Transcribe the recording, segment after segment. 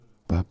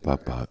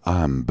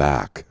I'm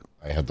back.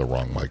 I had the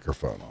wrong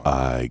microphone on.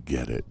 I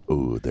get it.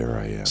 Ooh, there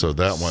I am. So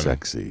that one...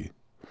 Sexy.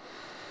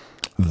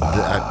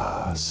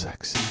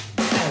 Sexy.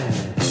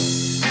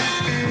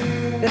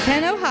 The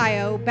Penn,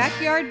 Ohio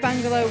Backyard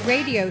Bungalow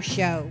Radio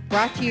Show,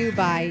 brought to you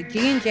by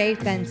G&J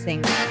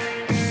Fencing.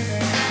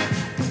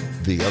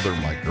 The other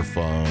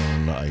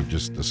microphone I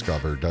just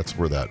discovered, that's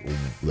where that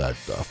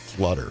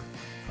flutter,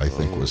 I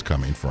think, was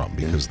coming from,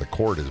 because the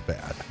cord is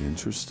bad.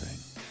 Interesting.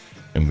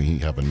 And we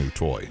have a new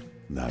toy.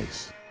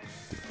 Nice.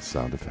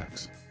 Sound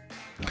effects.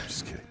 No, I'm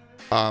just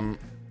kidding.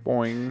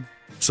 Boing.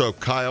 So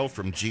Kyle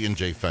from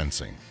G&J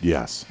Fencing,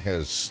 yes,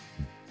 has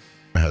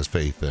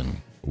faith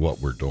in what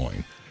we're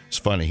doing. It's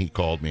funny, he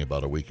called me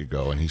about a week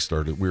ago, and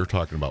we were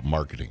talking about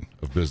marketing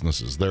of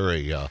businesses. They're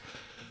a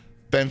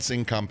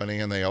fencing company,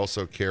 and they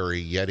also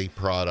carry Yeti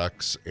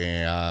products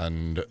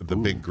and the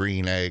Big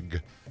Green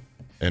Egg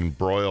and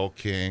Broil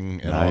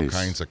King and all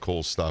kinds of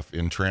cool stuff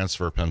in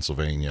Transfer,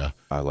 Pennsylvania.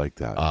 I like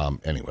that.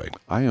 Anyway.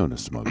 I own a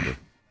smoker.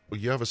 Well,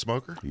 you have a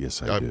smoker?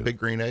 Yes, I do. Big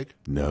Green Egg?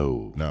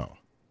 No.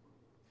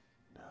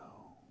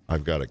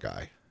 I've got a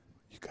guy.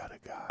 You got a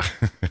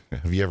guy.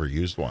 Have you ever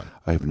used one?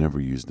 I've never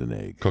used an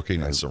egg.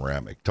 Cooking in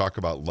ceramic. Talk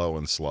about low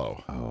and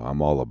slow. Oh,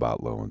 I'm all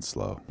about low and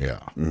slow. Yeah.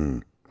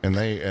 And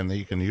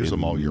you can use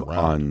them all year round.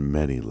 On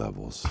many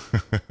levels.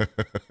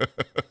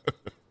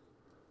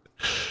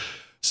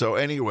 So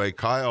anyway,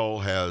 Kyle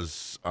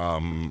has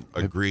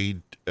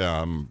agreed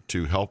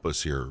to help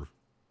us here,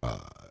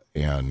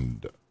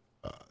 and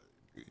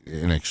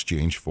in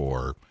exchange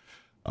for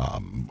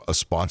a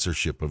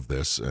sponsorship of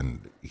this,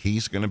 and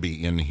he's going to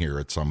be in here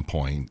at some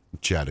point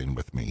chatting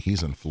with me.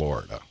 He's in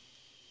Florida.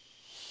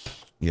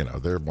 You know,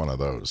 they're one of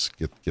those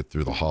get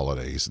through the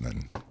holidays and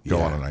then go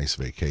on a nice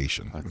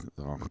vacation.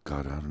 Oh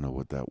God, I don't know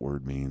what that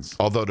word means.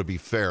 Although, to be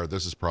fair,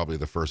 this is probably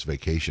the first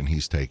vacation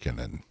he's taken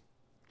in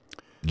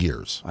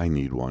years. I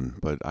need one,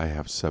 but I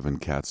have 7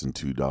 cats and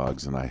 2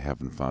 dogs, and I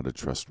haven't found a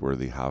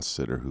trustworthy house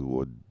sitter who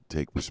would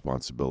take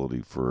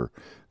responsibility for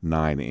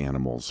 9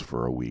 animals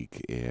for a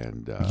week.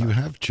 And you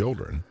have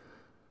children.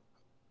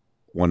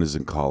 One is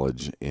in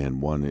college,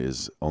 and one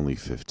is only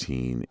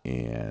 15,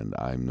 and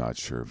I'm not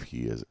sure if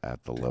he is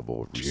at the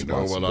level of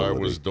responsibility. You know what I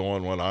was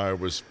doing when I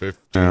was 15?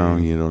 No,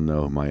 you don't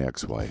know my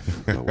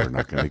ex-wife, but we're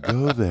not going to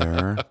go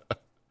there.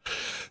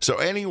 So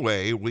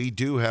anyway, we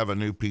do have a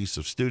new piece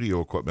of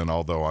studio equipment,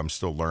 although I'm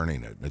still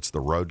learning it. It's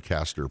the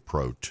Rodecaster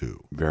Pro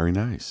 2. Very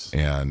nice.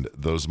 And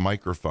those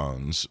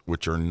microphones,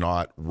 which are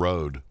not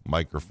Rode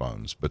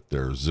microphones, but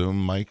they're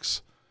Zoom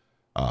mics,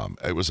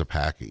 it was a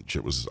package.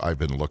 I've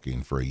been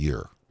looking for a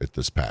year at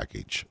this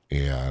package.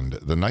 And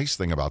the nice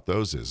thing about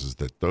those is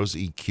that those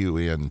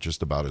EQ in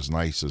just about as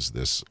nice as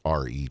this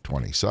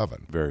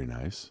RE27. Very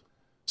nice.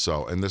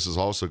 So, and this is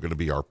also going to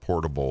be our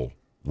portable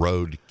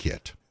Rode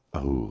kit.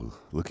 Oh,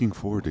 looking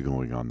forward to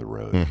going on the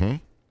road. Mm-hmm.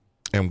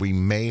 And we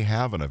may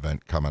have an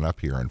event coming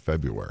up here in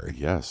February.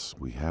 Yes,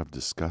 we have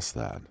discussed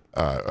that.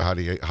 How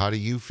do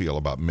you feel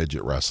about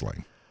midget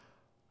wrestling?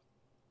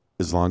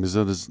 As long as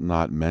it is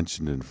not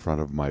mentioned in front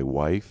of my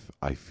wife,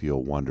 I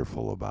feel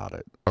wonderful about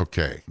it.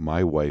 Okay.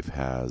 My wife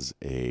has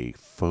a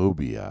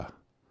phobia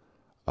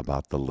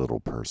about the little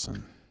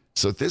person.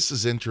 So this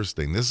is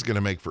interesting. This is going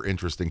to make for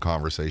interesting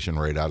conversation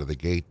right out of the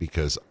gate,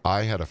 because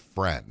I had a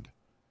friend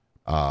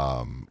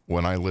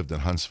when I lived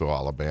in Huntsville,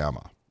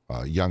 Alabama,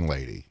 a young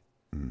lady,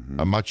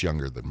 much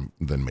younger than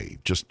me,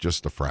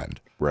 just a friend,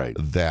 right?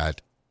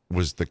 That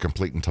was the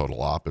complete and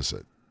total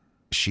opposite.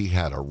 She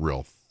had a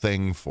real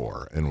thing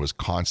for and was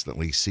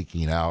constantly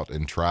seeking out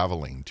and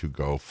traveling to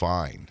go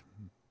find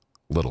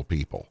little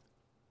people.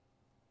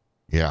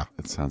 Yeah.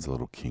 It sounds a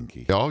little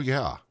kinky. Oh,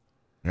 yeah.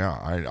 Yeah,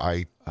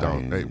 I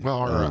don't. I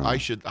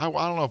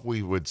don't know if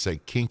we would say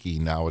kinky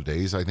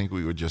nowadays. I think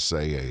we would just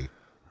say a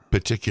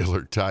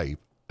particular type.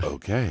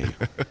 Okay.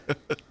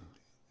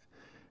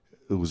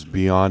 It was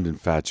beyond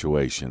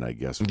infatuation, I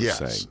guess we're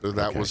saying. Yes,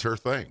 that was her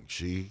thing.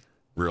 She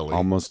really...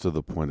 Almost to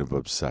the point of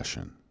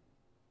obsession.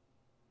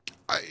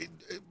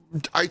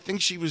 I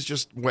think she was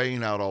just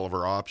weighing out all of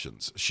her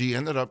options. She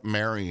ended up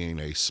marrying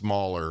a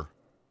smaller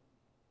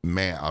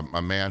man,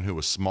 a man who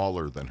was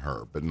smaller than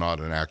her, but not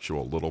an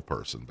actual little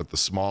person. But the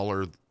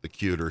smaller, the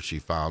cuter she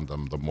found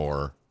them, the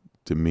more...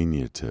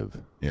 Diminutive.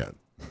 Yeah,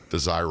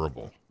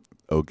 desirable.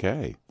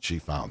 Okay. She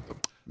found them.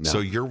 No. So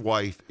your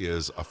wife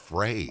is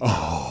afraid.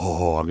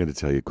 Oh, I'm going to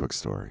tell you a quick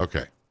story.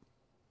 Okay.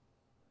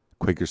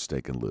 Quaker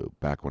Steak and Lube,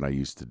 back when I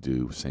used to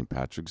do St.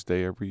 Patrick's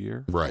Day every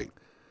year. Right.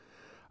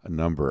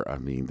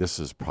 This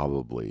is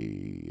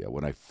probably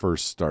when I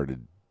first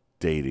started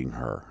dating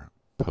her,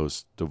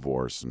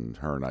 post-divorce, and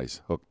her and I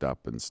hooked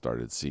up and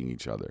started seeing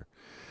each other.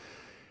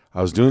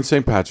 I was doing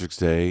St. Patrick's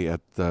Day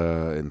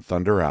in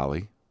Thunder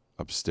Alley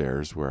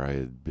upstairs, where I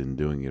had been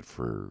doing it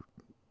for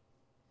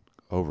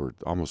over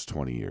almost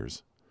 20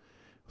 years.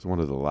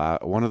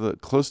 was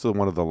close to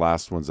one of the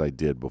last ones I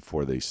did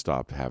before they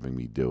stopped having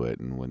me do it,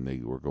 and when they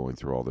were going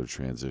through all their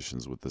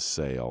transitions with the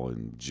sale,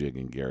 and Jig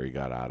and Gary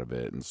got out of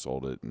it and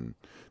sold it, and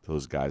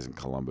those guys in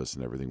Columbus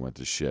and everything went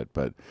to shit.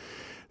 But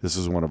this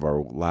is one of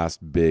our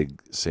last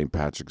big St.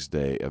 Patrick's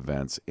Day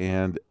events,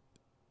 and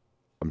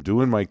I'm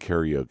doing my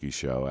karaoke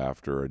show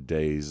after a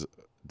day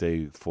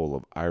full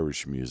of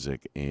Irish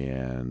music,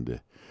 and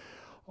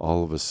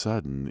all of a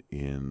sudden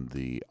in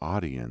the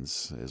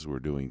audience, as we're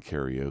doing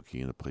karaoke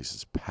and the place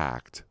is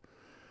packed,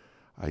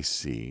 I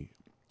see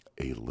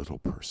a little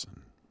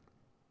person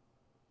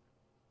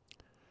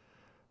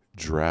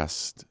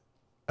dressed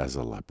as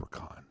a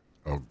leprechaun.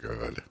 Oh,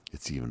 good.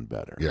 It's even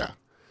better. Yeah.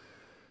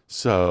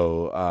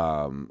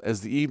 So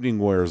as the evening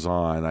wears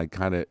on, I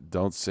kind of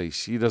don't say,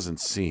 she doesn't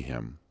see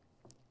him.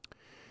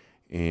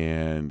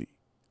 And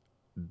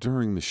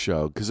during the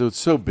show, because it was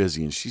so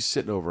busy, and she's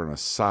sitting over on a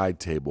side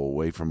table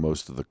away from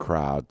most of the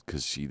crowd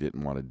because she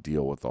didn't want to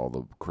deal with all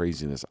the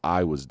craziness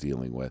I was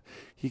dealing with,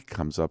 he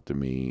comes up to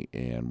me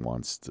and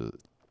was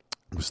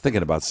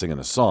thinking about singing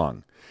a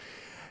song.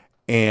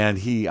 And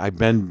I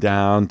bend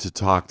down to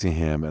talk to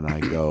him, and I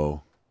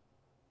go,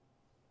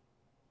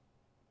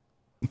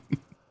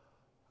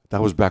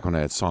 that was back when I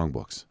had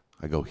songbooks.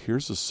 I go,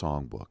 here's a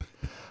songbook.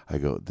 I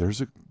go,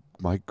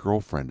 my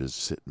girlfriend is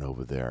sitting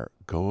over there.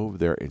 Go over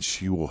there, and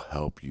she will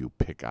help you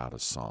pick out a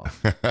song.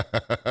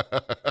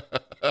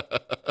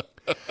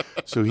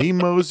 So he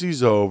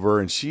moseys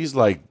over, and she's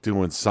like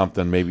doing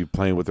something, maybe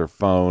playing with her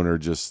phone or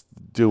just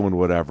doing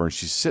whatever. And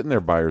she's sitting there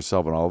by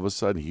herself, and all of a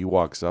sudden he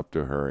walks up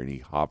to her and he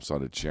hops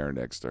on a chair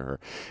next to her.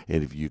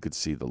 And if you could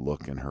see the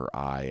look in her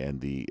eye and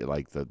the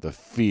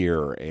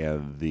fear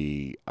and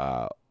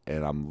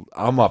and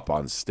I'm up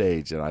on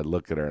stage, and I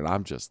look at her and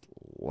I'm just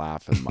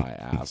laughing my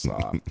ass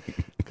off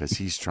because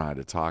he's trying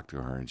to talk to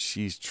her and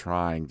she's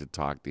trying to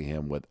talk to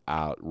him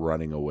without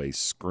running away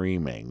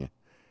screaming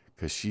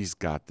because she's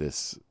got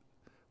this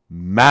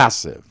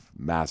massive,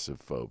 massive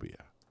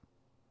phobia.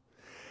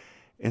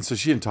 And so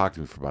she didn't talk to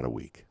me for about a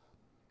week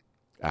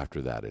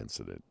after that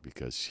incident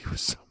because she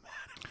was so mad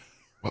at me.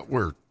 What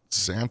were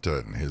Santa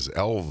and his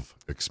elf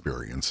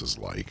experiences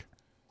like?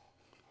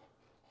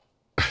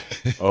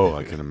 Oh,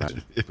 I can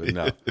imagine. But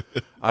no,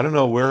 I don't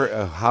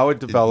know how it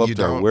developed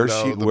or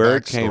where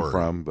it came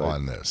from. But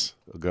on this,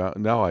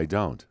 no, I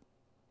don't.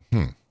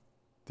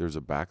 There's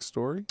a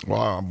backstory.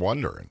 Well, I'm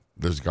wondering.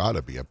 There's got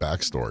to be a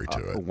backstory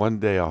to it. One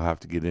day I'll have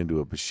to get into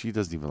it, but she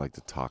doesn't even like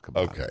to talk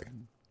about it. Okay.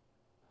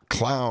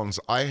 Clowns.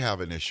 I have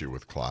an issue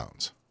with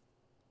clowns.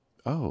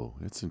 Oh,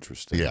 it's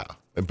interesting. Yeah,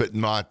 but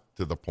not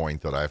to the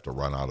point that I have to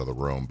run out of the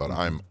room. But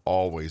I'm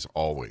always,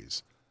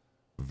 always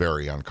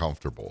very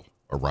uncomfortable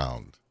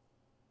around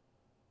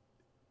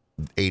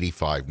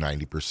 85,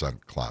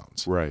 90%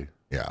 clowns. Right.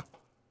 Yeah.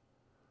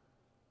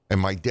 And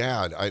my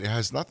dad, it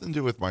has nothing to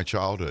do with my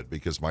childhood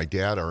because my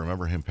dad, I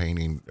remember him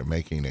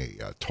making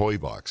a toy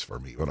box for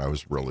me when I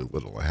was really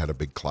little. It had a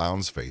big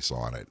clown's face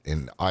on it,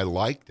 and I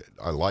liked it.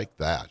 I liked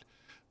that.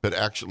 But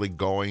actually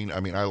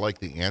I like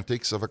the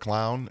antics of a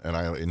clown, and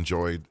I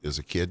enjoyed, as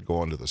a kid,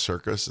 going to the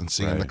circus and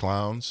seeing the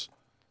clowns.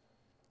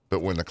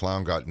 But when the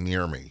clown got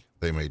near me,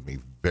 they made me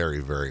very,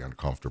 very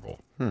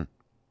uncomfortable.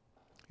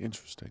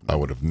 Interesting. I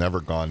would have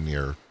never gone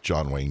near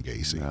John Wayne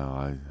Gacy.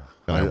 No,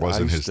 I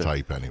wasn't his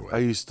type anyway. I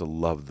used to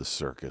love the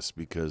circus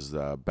because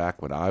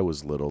back when I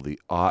was little, the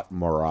Ot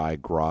Morai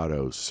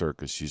Grotto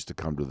Circus used to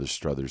come to the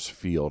Struthers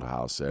Field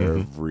House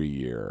every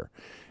year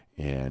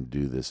and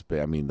do this.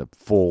 I mean, the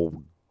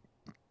full-blown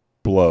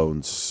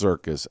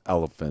circus,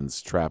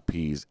 elephants,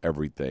 trapeze,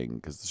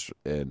 everything.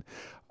 And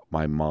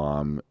my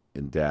mom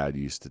and Dad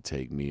used to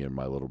take me and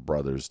my little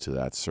brothers to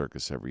that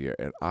circus every year,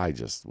 and I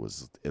just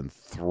was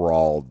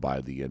enthralled by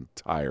the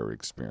entire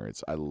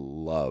experience. I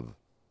love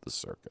the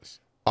circus.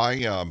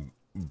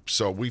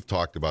 So we've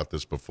talked about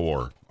this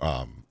before,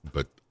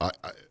 but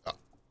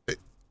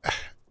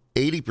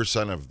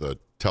 80% of the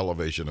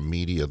television and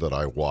media that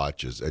I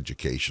watch is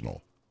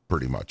educational,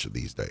 pretty much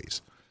these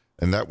days,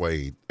 and that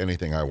way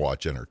anything I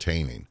watch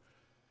entertaining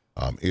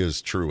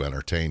is true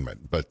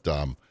entertainment. But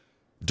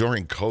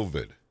during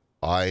COVID,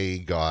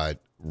 I got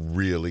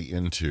really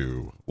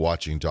into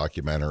watching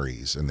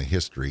documentaries in the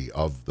history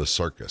of the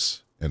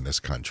circus in this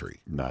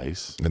country.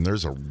 Nice. And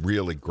there's a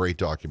really great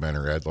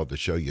documentary I'd love to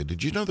show you.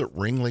 Did you know that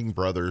Ringling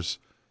Brothers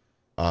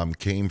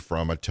came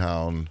from a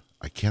town,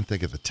 I can't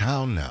think of the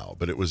town now,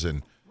 but it was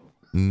in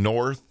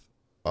north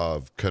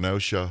of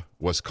Kenosha,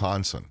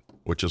 Wisconsin,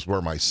 which is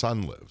where my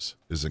son lives,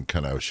 is in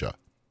Kenosha.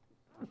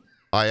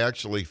 I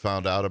actually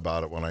found out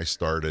about it when I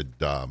started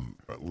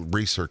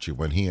researching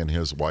when he and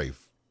his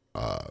wife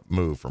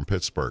moved from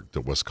Pittsburgh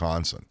to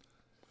Wisconsin.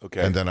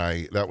 Okay. And then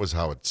that was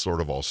how it sort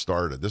of all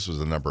started. This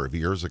was a number of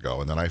years ago.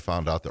 And then I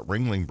found out that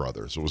Ringling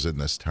Brothers was in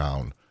this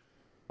town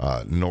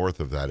north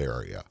of that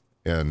area.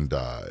 And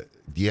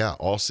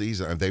all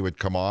season, and they would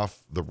come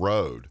off the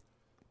road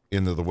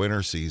into the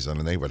winter season,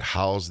 and they would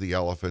house the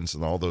elephants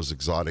and all those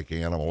exotic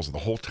animals. And the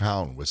whole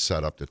town was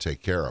set up to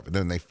take care of. And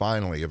then they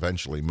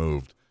eventually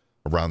moved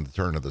around the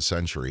turn of the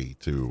century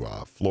to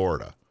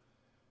Florida.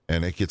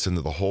 And it gets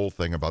into the whole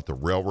thing about the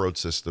railroad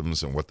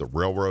systems and what the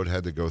railroad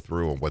had to go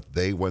through and what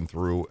they went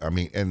through. I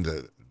mean, and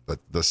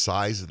the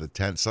size of the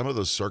tent. Some of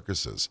those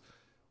circuses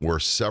were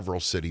several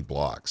city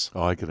blocks.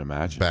 Oh, I can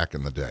imagine. Back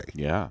in the day.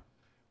 Yeah.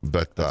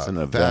 But That's an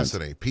event.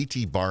 fascinating.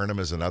 P.T. Barnum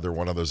is another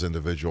one of those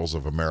individuals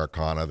of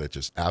Americana that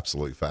just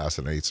absolutely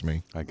fascinates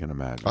me. I can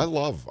imagine.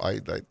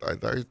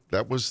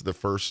 That was the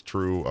first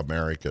true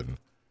American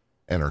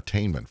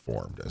entertainment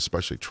form,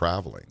 especially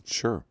traveling.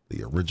 Sure.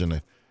 The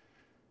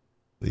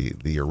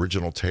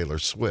original Taylor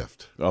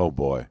Swift. Oh,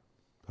 boy.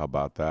 How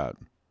about that?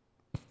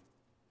 A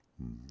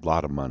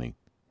lot of money.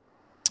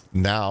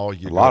 Now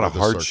you a lot go of to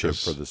the hardship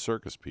circus. for the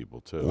circus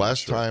people, too.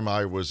 Last time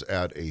I was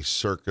at a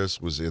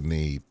circus was in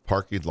the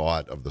parking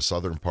lot of the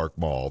Southern Park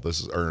Mall.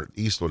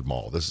 Eastwood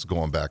Mall. This is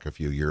going back a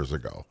few years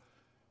ago.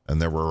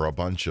 And there were a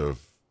bunch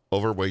of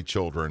overweight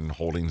children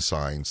holding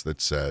signs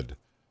that said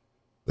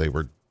they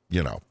were,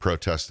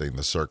 protesting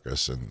the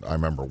circus. And I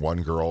remember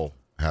one girl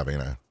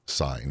having a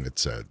sign that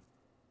said,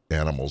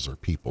 "Animals are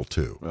people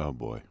too." Oh,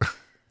 boy.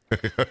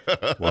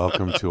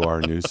 Welcome to our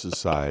new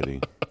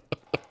society.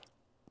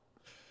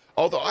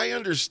 Although I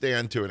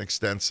understand to an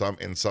extent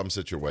in some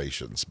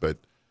situations, but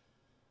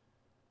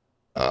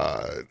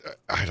I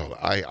don't know.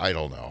 I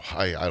don't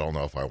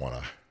know if I want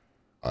to.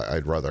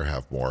 I'd rather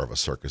have more of a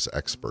circus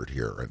expert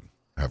here and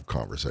have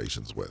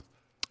conversations with.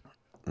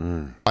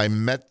 I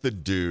met the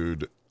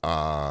dude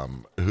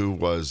who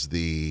was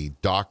the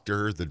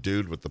doctor, the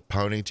dude with the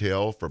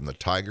ponytail from the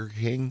Tiger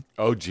King.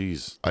 Oh,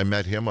 geez. I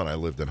met him when I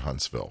lived in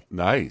Huntsville.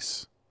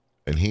 Nice.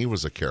 And he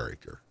was a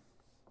character.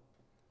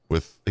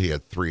 He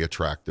had 3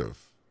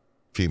 attractive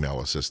female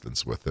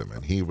assistants with him,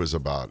 and he was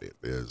about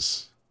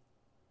as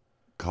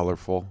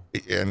colorful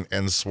and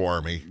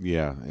swarmy.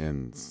 Yeah,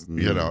 and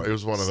it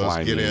was one of those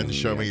slimy get in, and,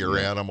 show me your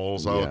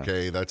animals. Yeah.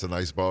 Okay, that's a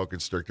nice boa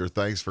constrictor.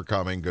 Thanks for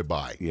coming.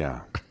 Goodbye.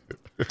 Yeah.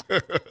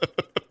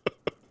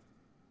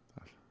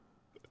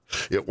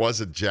 It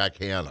wasn't Jack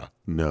Hanna.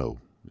 No,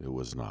 it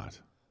was not.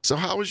 So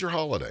how was your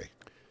holiday?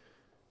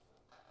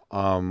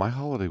 My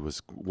holiday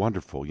was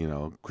wonderful.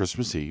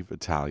 Christmas Eve,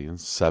 Italian,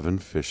 7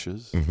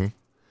 fishes. Mm-hmm.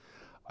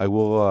 I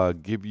will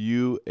give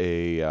you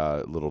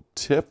a little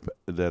tip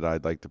that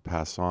I'd like to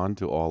pass on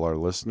to all our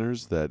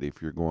listeners, that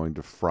if you're going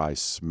to fry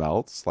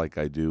smelts like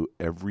I do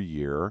every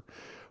year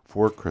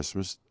for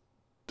Christmas,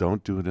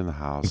 don't do it in the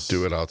house.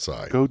 Do it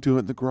outside. Go do it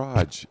in the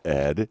garage,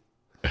 Ed.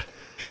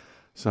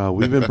 So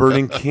we've been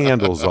burning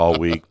candles all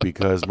week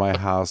because my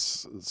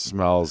house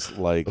smells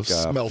like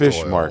Smelt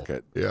fish oil.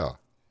 market. Yeah.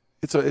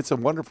 It's a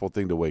wonderful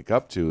thing to wake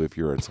up to if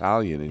you're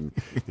Italian, and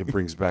it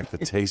brings back the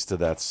taste of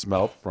that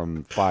smelt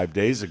from 5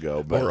 days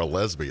ago. But Or a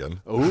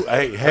lesbian. oh,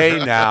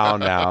 hey, now.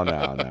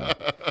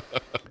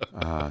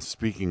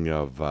 Speaking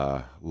of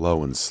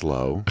low and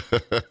slow.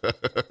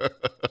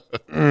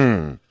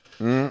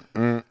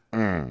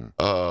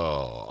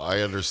 Oh,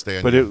 I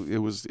understand. But it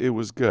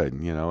was good,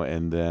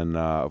 And then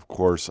of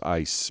course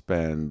I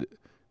spend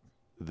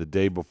the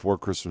day before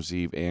Christmas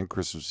Eve and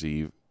Christmas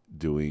Eve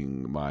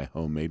doing my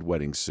homemade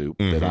wedding soup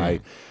that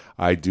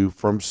I do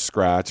from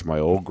scratch, my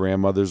old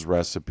grandmother's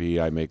recipe.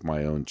 I make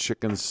my own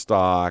chicken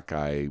stock.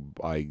 I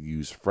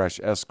use fresh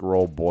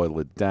escarole, boil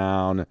it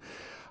down.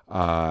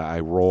 I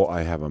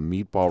have a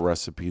meatball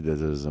recipe that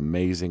is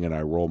amazing, and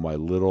I roll my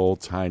little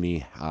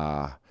tiny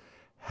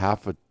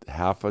half a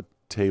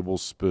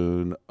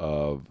tablespoon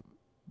of.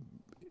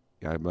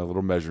 I have my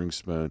little measuring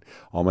spoon.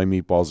 All my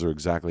meatballs are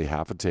exactly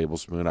half a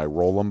tablespoon. I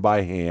roll them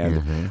by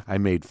hand. I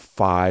made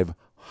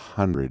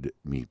 500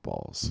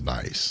 meatballs.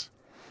 Nice.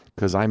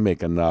 Because I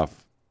make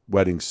enough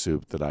wedding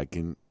soup that I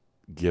can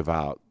give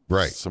out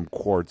some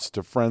quarts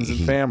to friends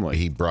and family.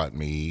 He brought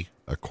me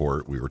a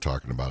quart. We were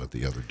talking about it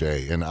the other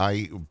day. And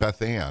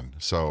Beth Ann,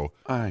 so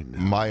I know.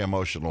 My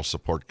emotional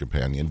support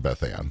companion,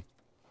 Beth Ann,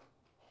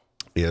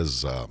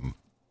 is,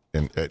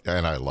 and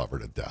I love her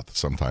to death.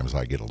 Sometimes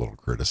I get a little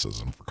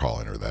criticism for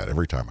calling her that.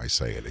 Every time I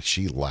say it,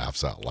 she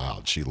laughs out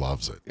loud. She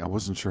loves it. I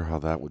wasn't sure how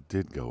that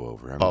did go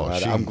over.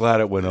 She- I'm glad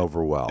it went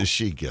over well.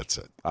 She gets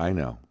it. I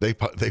know. They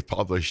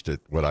published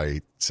it when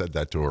I said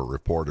that to a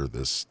reporter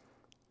this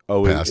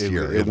Oh, past it,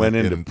 year. it went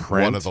into in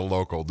print. one of the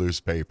local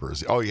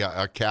newspapers. Oh yeah,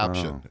 a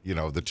caption.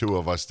 The two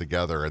of us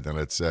together, and then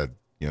it said,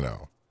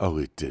 Oh,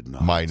 it did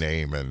not. my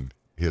name and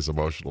his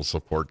emotional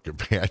support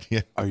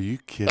companion. Are you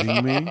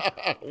kidding me?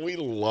 We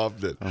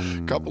loved it.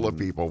 A couple of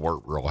people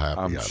weren't real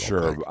happy.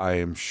 I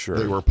am sure.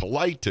 They were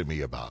polite to me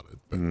about it,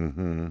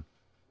 but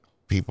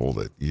people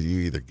that you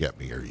either get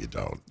me or you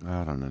don't.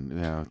 I don't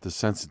know. The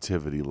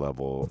sensitivity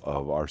level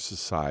of our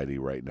society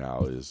right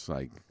now is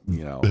like,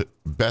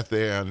 Beth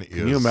Ann is.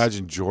 Can you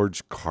imagine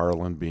George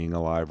Carlin being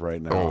alive right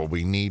now? Oh,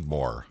 we need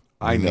more.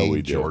 I know need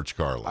we do. George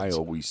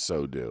Carlin. We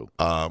so do.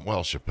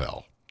 Well,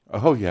 Chappelle.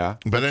 Oh, yeah.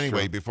 But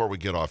anyway, before we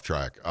get off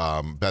track,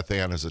 Beth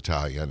Ann is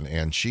Italian,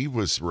 and she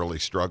was really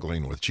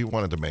struggling with. She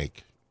wanted to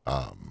make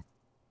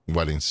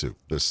wedding soup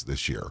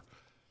this year.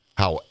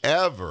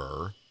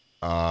 However,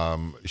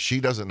 she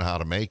doesn't know how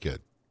to make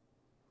it.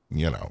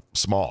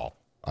 Small.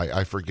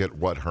 I forget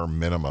what her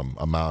minimum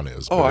amount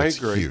is. Oh, but I it's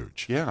agree.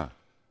 Huge. Yeah.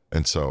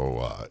 And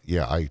so,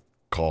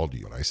 called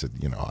you and I said,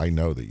 I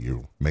know that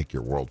you make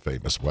your world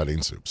famous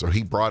wedding soup. So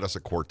he brought us a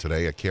quart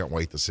today. I can't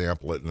wait to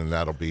sample it, and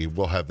then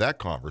we'll have that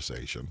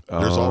conversation.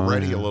 There's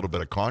already a little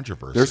bit of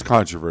controversy. There's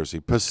controversy.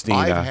 Pastina.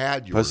 I've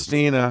had yours.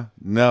 Pastina.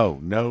 No.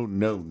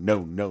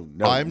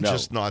 I'm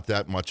just not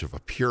that much of a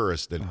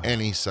purist in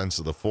any sense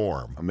of the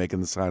form. I'm making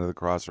the sign of the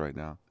cross right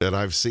now. And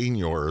I've seen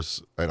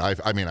yours, and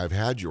I've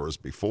had yours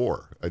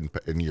before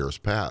in years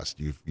past.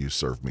 You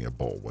served me a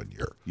bowl one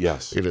year.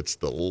 Yes. And it's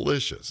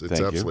delicious. It's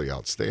Thank you. absolutely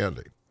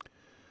outstanding.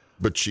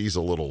 But she's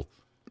already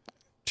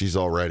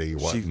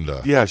wanting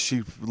to. Yeah,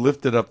 she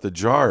lifted up the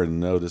jar and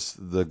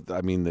noticed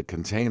the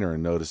container,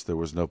 and noticed there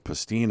was no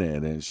pastina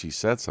in it. And she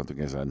said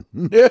something. I said,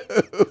 no.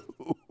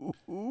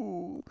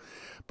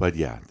 But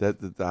yeah,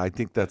 I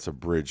think that's a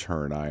bridge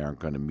her and I aren't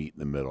going to meet in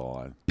the middle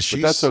on.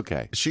 But that's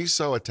okay. She's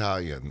so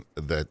Italian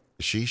that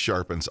she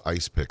sharpens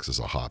ice picks as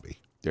a hobby.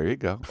 There you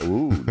go.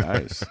 Ooh,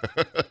 nice.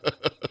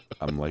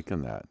 I'm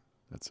liking that.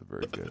 That's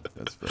very good.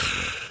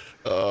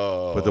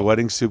 Oh. But the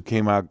wedding soup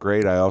came out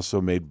great. I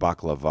also made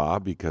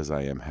baklava because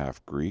I am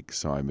half Greek,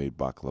 so I made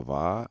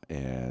baklava,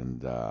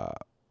 and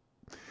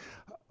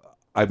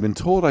I've been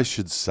told I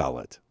should sell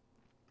it.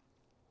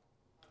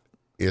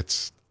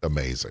 It's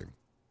amazing.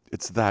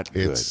 It's that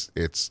good.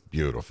 It's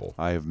beautiful.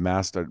 I have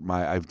mastered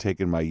I've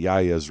taken my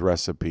Yaya's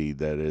recipe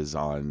that is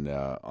on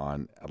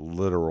a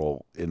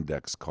literal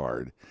index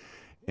card,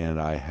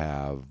 and I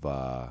have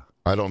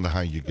I don't know how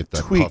you get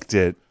that tweaked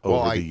it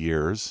over the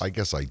years. I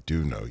guess I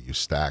do know you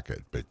stack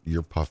it, but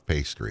your puff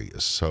pastry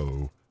is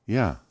so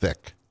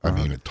thick. I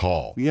mean,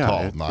 tall. Yeah,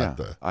 tall, not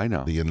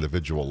the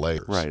individual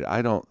layers. Right.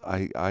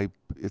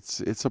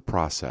 It's a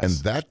process. And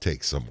that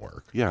takes some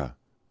work. Yeah.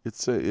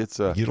 It's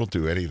a You don't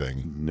do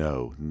anything.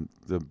 No.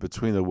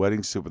 Between the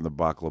wedding soup and the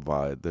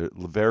baklava, they're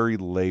very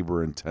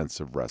labor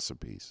intensive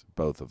recipes,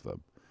 both of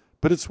them.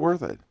 But it's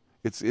worth it.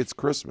 It's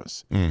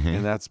Christmas. Mm-hmm.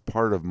 And that's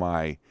part of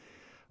my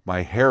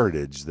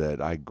heritage that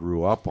I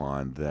grew up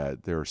on,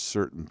 that there are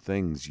certain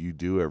things you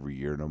do every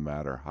year, no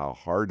matter how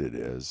hard it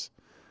is.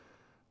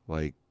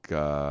 Like,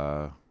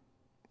 I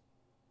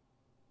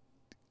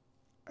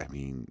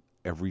made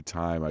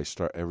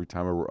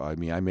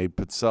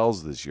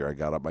pizzelles this year. I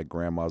got up my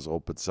grandma's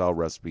old pizzelle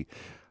recipe,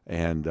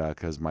 and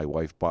because my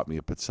wife bought me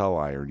a pizzelle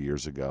iron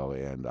years ago,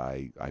 and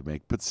I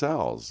make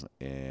pizzelles.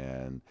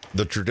 And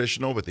the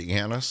traditional with the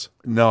anise?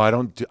 No, I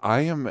don't do.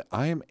 I am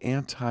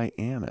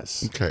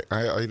anti-anise. Okay,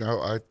 I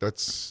know.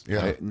 That's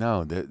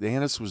no, the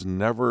anise was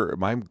never.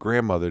 My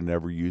grandmother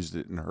never used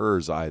it in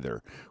hers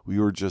either. We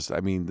were just.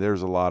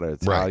 There's a lot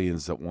of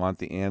Italians that want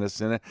the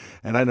anise in it,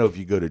 and I know if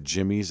you go to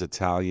Jimmy's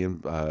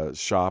Italian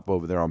shop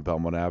over there on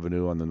Belmont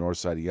Avenue on the north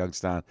side of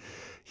Youngstown,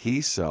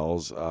 he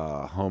sells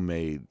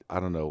homemade.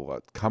 I don't know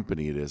what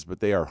company it is,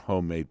 but they are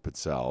homemade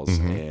pizzelles,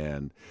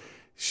 and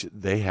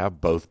they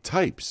have both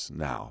types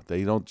now.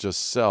 They don't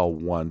just sell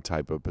one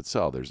type of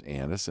pizzelle. There's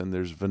anise and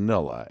there's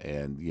vanilla,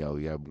 and you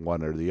have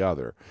one or the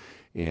other.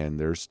 And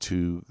there's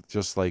two,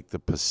 just like the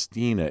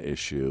pastina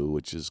issue,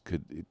 which is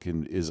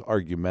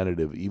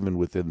argumentative even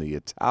within the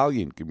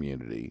Italian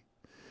community.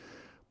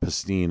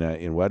 Pastina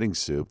in wedding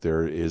soup,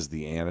 there is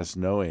the anise,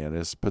 no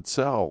anise,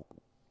 pizzelle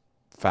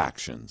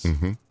factions.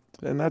 Mm-hmm.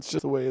 And that's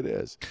just the way it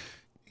is.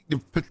 The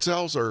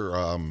pizzelles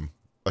are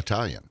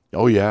Italian.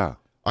 Oh, yeah.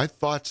 I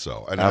thought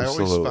so. And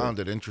Absolutely. I always found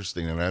it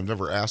interesting, and I've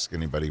never asked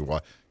anybody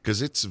why,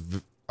 because it's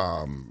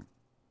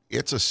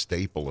a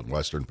staple in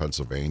Western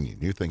Pennsylvania.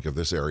 You think of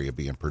this area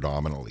being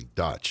predominantly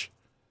Dutch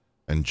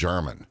and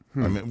German.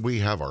 We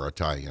have our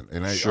Italian.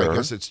 And I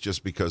guess it's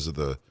just because of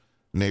the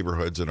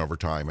neighborhoods and over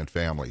time and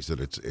families that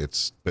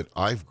it's. But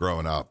I've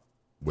grown up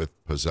with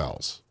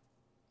pizzelles.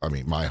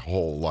 My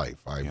whole life.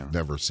 I've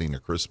never seen a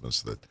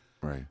Christmas that.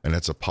 Right. And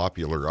it's a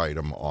popular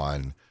item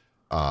on,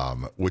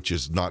 which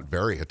is not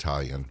very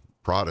Italian,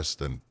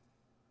 Protestant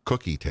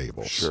cookie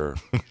tables. Sure.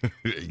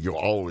 You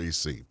always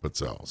see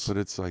pizzelles. But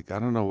it's like, I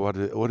don't know what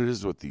it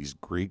is with these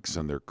Greeks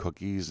and their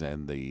cookies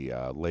and the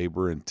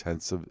labor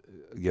intensive,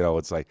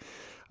 it's like,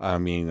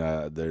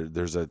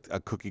 there's a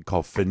cookie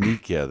called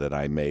Finikia that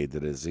I made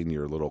that is in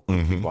your little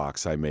cookie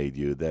box I made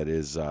you. That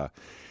is,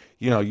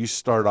 you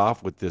start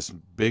off with this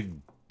big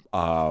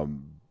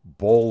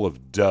bowl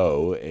of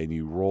dough, and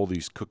you roll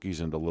these cookies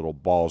into little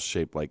balls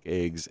shaped like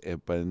eggs,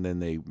 and then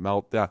they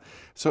melt down.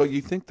 So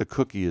you think the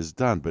cookie is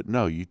done, but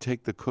no, you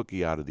take the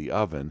cookie out of the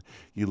oven,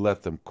 you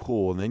let them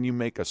cool, and then you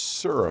make a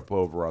syrup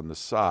over on the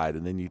side,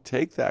 and then you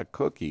take that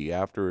cookie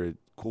after it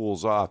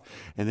cools off,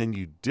 and then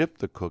you dip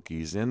the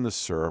cookies in the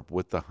syrup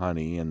with the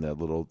honey and the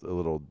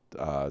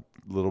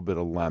little bit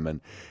of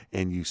lemon,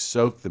 and you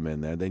soak them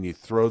in there. Then you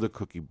throw the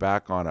cookie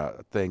back on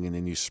a thing, and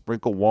then you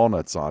sprinkle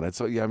walnuts on it.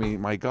 So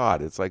my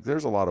God, it's like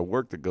there's a lot of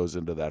work that goes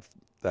into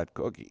that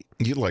cookie.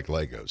 You like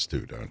Legos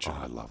too, don't you?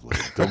 Oh, I love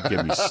Legos. Don't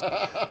get me.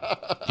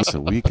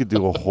 So we could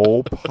do a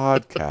whole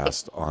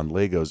podcast on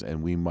Legos,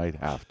 and we might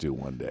have to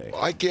one day.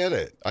 I get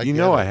it. I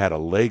had a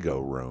Lego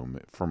room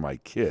for my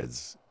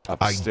kids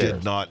upstairs. I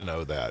did not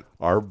know that.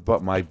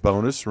 But my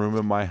bonus room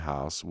in my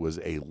house was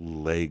a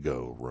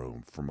Lego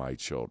room for my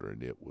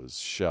children. It was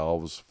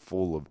shelves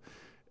full of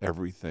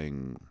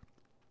everything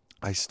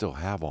I still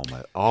have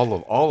all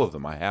of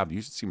them. I have.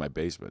 You should see my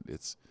basement.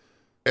 It's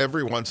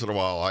Every once in a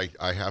while,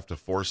 I have to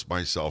force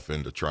myself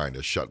into trying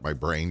to shut my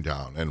brain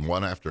down. And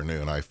one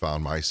afternoon, I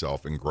found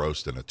myself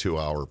engrossed in a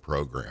 2-hour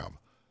program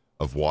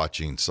of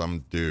watching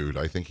some dude,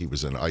 I think he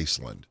was in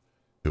Iceland,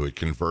 who had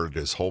converted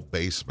his whole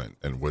basement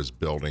and was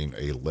building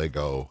a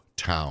Lego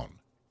town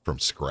from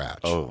scratch.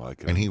 Oh,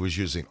 and he was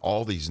using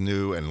all these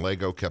new, and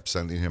Lego kept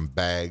sending him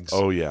bags.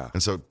 Oh, yeah.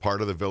 And so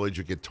part of the village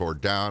would get torn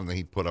down, and then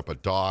he'd put up a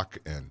dock,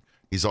 and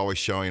he's always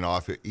showing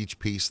off each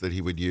piece that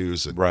he would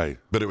use. And, right.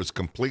 But it was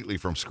completely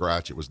from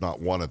scratch. It was not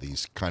one of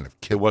these kind of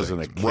kit It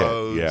wasn't things. a kit.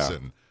 Roads Yeah.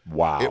 and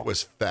wow. It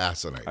was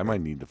fascinating. I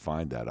might need to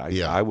find that.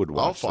 Yeah, I would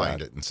watch I'll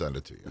find that. it and send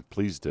it to you.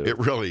 Please do. It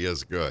really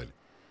is good.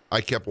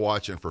 I kept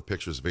watching for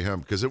pictures of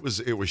him because it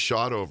was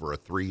shot over a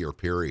 3-year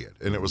period,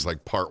 and it was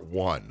like part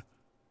 1,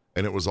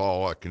 and it was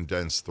all a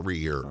condensed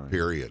 3-year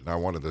period. And I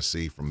wanted to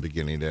see from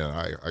beginning to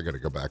end. I got to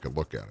go back and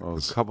look at it. Well,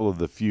 a couple of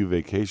the few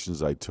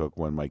vacations I took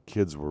when my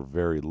kids were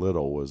very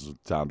little was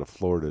down to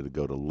Florida to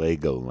go to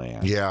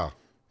Legoland. Yeah.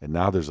 And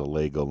now there's a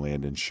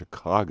Legoland in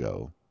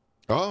Chicago.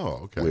 Oh,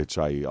 okay. Which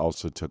I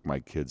also took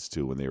my kids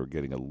to when they were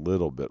getting a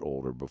little bit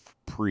older,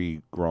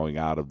 pre-growing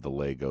out of the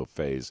Lego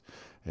phase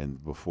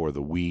and before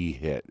the Wii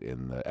hit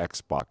and the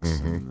Xbox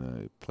and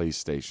the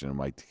PlayStation, and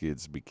my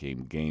kids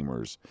became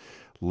gamers.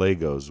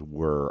 Legos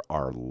were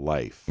our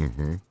life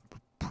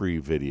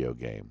pre-video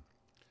game.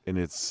 And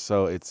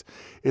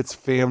it's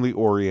family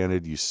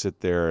oriented. You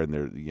sit there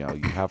and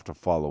you have to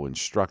follow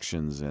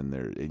instructions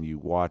and you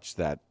watch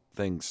that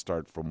thing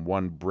start from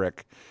one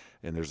brick.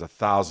 And there's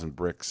 1,000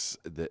 bricks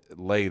that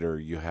later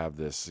you have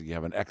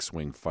an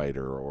X-Wing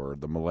fighter or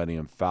the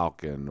Millennium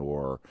Falcon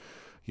or,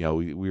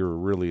 we were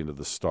really into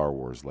the Star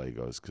Wars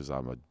Legos because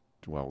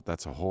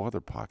that's a whole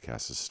other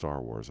podcast is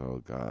Star Wars.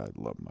 Oh God, I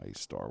love my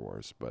Star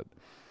Wars. But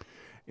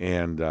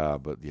yeah,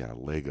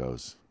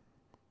 Legos.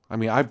 I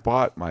mean, I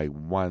bought my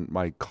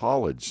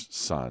college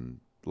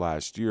son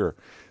last year.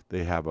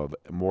 They have a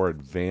more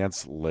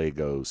advanced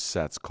Lego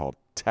sets called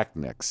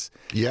Technics.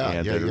 Yeah,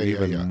 and they're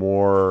even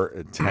more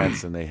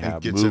intense, and they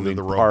have moving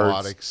the parts,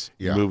 robotics,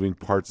 moving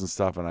parts and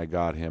stuff. And I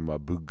got him a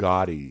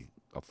Bugatti,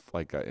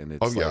 and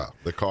it's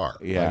the car.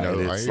 Yeah, I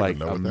and it's I like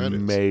even know what that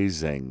is.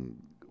 amazing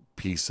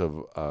piece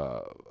of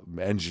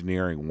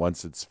engineering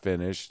once it's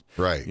finished.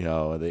 Right.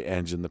 The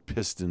engine, the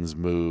pistons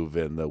move,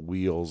 and the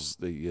wheels,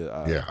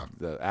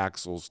 the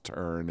axles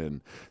turn,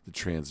 and the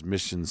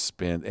transmission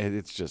spin, and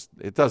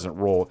it doesn't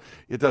roll.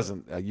 It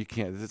doesn't. You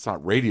can't. It's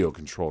not radio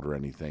controlled or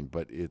anything,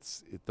 but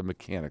the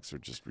mechanics are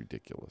just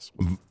ridiculous.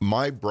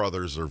 My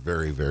brothers are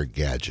very, very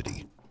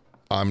gadgety.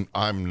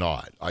 I'm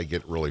not. I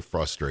get really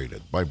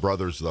frustrated. My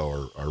brothers,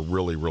 though, are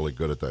really, really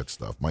good at that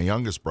stuff. My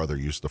youngest brother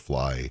used to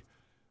fly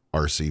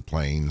RC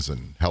planes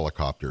and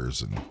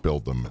helicopters and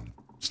build them and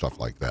stuff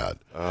like that.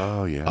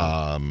 Oh,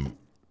 yeah.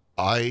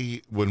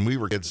 When we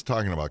were kids,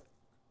 talking about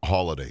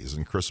holidays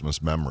and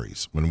Christmas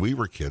memories, when we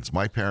were kids,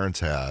 my parents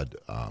had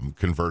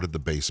converted the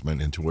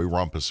basement into a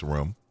rumpus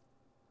room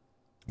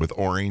with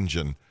orange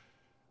and,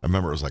 I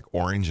remember it was like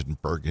orange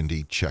and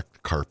burgundy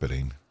checked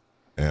carpeting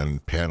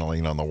and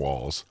paneling on the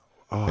walls.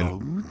 Oh,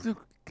 you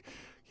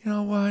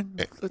know what?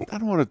 I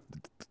don't want to...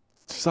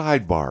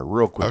 Sidebar,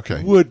 real quick.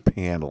 Okay. Wood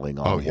paneling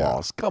on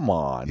walls. Come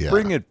on,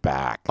 bring it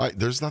back.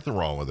 There's nothing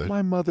wrong with it.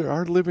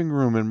 Our living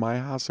room in my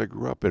house, I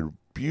grew up in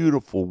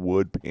beautiful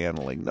wood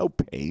paneling, no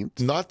paint.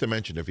 Not to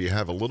mention, if you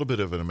have a little bit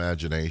of an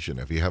imagination,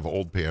 if you have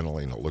old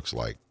paneling that looks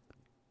like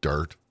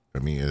dirt,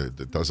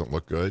 it doesn't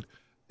look good,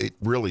 it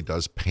really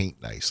does paint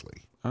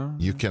nicely.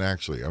 You can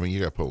actually, you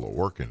got to put a little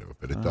work into it,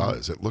 but it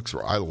does. It looks,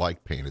 I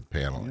like painted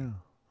paneling. Yeah.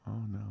 Oh,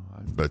 no.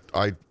 But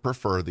I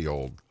prefer the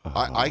old.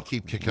 I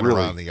keep kicking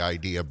around the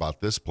idea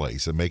about this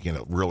place and making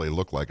it really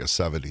look like a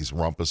 70s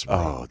rumpus room.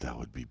 Oh, that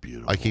would be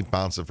beautiful. I keep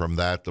bouncing from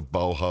that to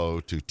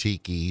boho to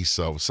tiki,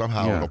 so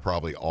somehow it'll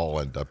probably all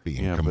end up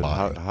being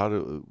combined. But how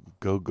to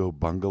GOGO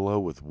bungalow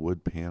with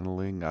wood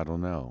paneling? I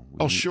don't know.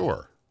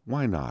 Sure.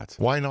 Why not?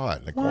 Why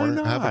not? In the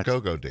corner, have a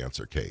go-go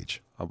dancer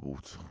cage.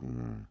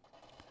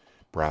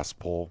 Brass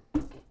pole.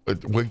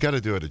 We've got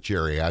to do it a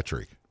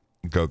geriatric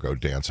go-go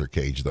dancer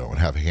cage, though, and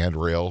have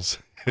handrails.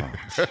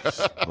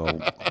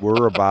 Well,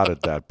 we're about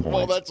at that point.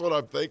 Well, that's what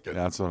I'm thinking.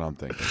 That's what I'm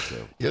thinking,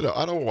 too.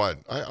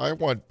 I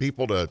want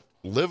people to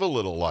live a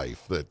little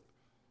life that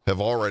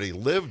have already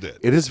lived it.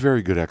 It is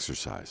very good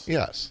exercise.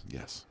 Yes.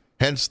 Yes.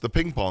 Hence the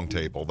ping pong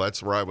table.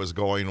 That's where I was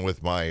going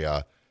with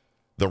my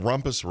the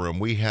rumpus room.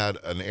 We had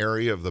an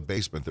area of the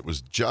basement that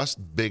was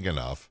just big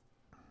enough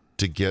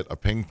to get a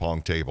ping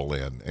pong table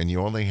in, and you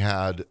only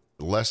had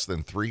less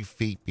than 3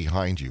 feet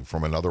behind you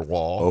from another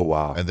wall. Oh,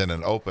 wow. And then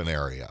an open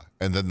area.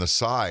 And then the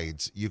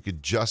sides, you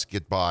could just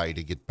get by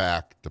to get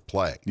back to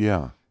play.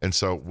 Yeah. And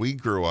so we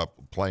grew up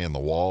playing the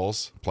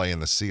walls, playing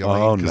the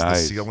ceiling, because the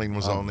ceiling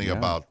was only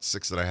about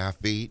 6.5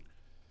 feet.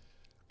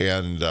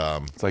 And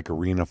it's like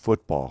arena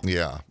football.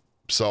 Yeah.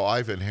 So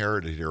I've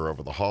inherited here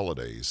over the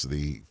holidays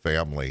the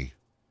family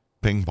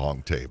ping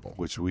pong table,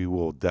 which we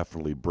will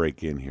definitely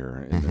break in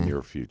here in the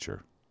near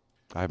future.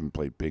 I haven't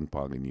played ping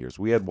pong in years.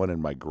 We had one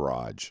in my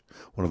garage,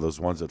 one of those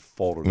ones that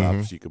folded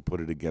up so you could put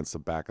it against the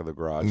back of the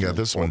garage. Yeah, and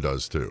this one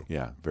does too.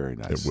 Yeah, very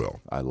nice. It will.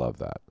 I love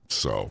that.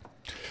 So,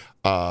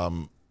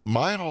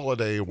 my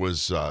holiday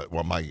was,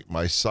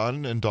 my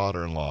son and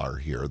daughter-in-law are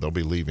here. They'll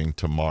be leaving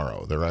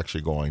tomorrow. They're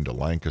actually going to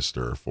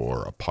Lancaster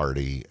for a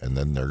party, and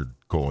then they're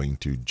going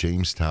to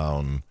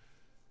Jamestown,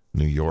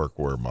 New York,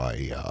 where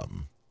my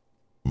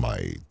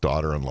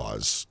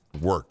daughter-in-law's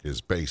work is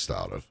based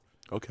out of.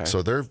 Okay.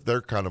 So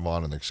they're kind of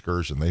on an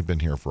excursion. They've been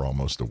here for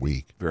almost a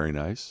week. Very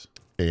nice.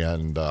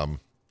 And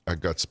I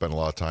got to spend a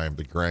lot of time.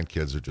 The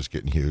grandkids are just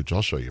getting huge.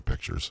 I'll show you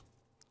pictures.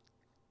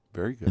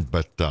 Very good.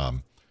 But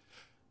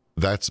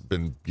that's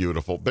been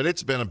beautiful. But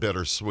it's been a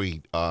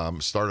bittersweet.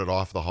 Started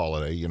off the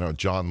holiday,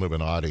 John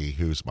Lubinati,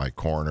 who's my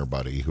coroner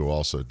buddy, who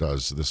also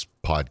does this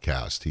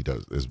podcast.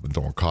 Has been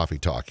doing Coffee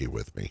Talkie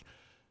with me.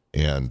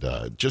 And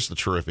just a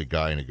terrific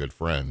guy and a good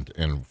friend.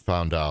 And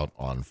found out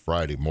on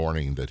Friday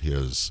morning that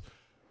his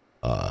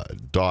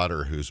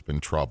daughter, who's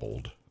been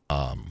troubled,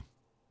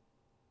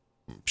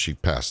 she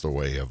passed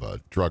away of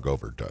a drug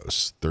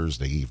overdose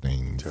Thursday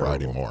evening,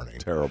 Friday morning.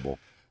 Terrible.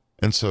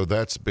 And so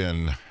that's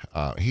been,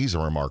 he's a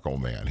remarkable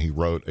man. He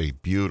wrote a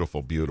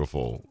beautiful,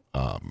 beautiful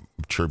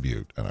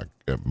tribute, and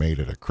made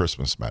it a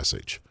Christmas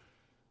message.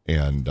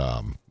 And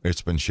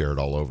it's been shared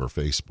all over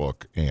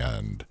Facebook,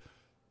 and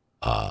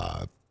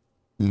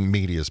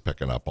media's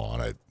picking up on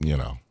it,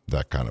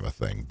 that kind of a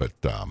thing. But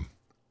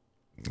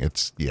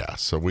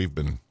so we've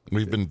been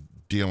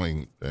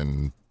dealing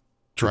and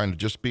trying to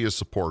just be as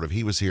supportive.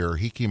 He was here.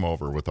 He came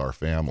over with our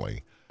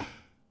family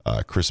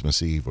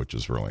Christmas Eve, which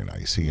is really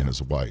nice. He and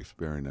his wife.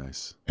 Very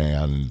nice.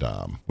 And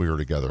we were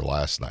together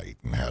last night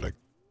and had a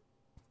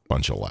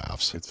bunch of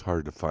laughs. It's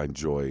hard to find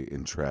joy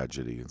in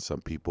tragedy, and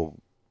some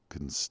people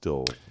can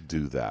still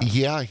do that.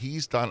 Yeah,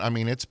 he's done. I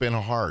mean, it's been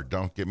hard.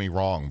 Don't get me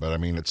wrong, but I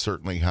mean, it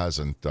certainly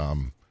hasn't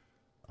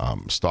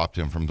stopped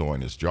him from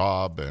doing his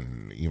job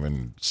and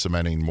even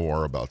cementing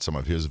more about some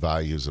of his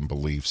values and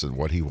beliefs and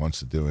what he wants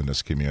to do in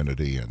this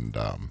community. And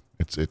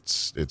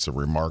it's a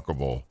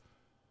remarkable.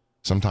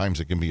 Sometimes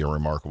it can be a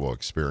remarkable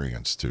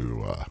experience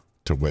to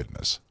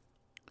witness.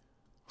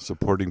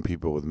 Supporting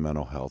people with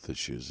mental health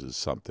issues is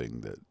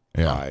something that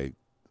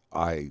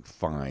I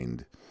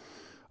find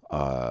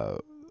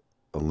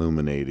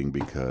illuminating,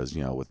 because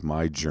with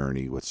my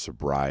journey with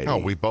sobriety. Oh,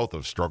 we both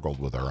have struggled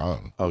with our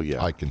own. Oh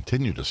yeah, I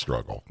continue to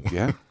struggle.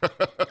 Yeah.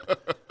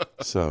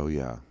 So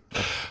yeah.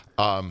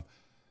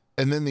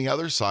 And then the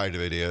other side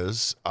of it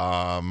is,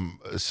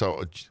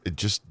 so it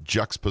just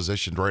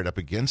juxtapositioned right up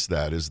against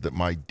that is that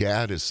my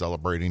dad is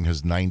celebrating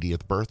his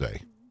 90th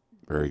birthday.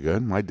 Very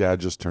good. My dad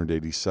just turned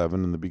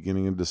 87 in the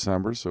beginning of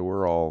December, so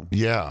we're all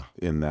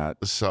in that.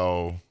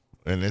 So,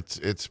 and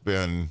it's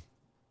been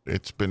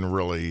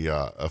really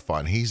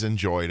fun. He's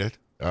enjoyed it.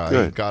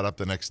 He got up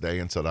the next day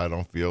and said, "I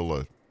don't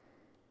feel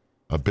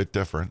a bit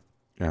different."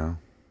 Yeah.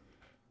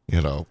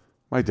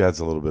 My dad's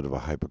a little bit of a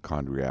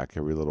hypochondriac.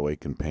 Every little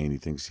ache and pain, he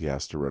thinks he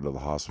has to run to the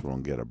hospital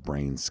and get a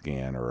brain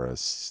scan or an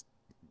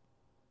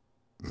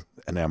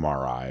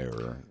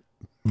MRI.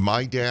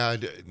 My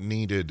dad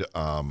needs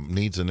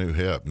a new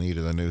hip.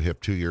 Needed a new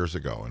hip 2 years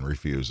ago and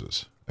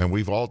refuses. And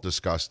we've all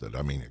discussed it.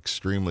 I mean,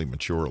 extremely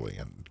maturely,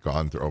 and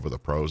gone through over the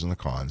pros and the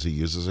cons. He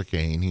uses a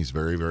cane. He's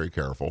very, very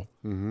careful.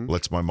 Mm-hmm.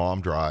 Lets my mom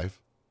drive.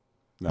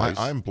 Nice.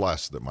 I'm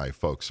blessed that my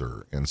folks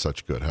are in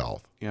such good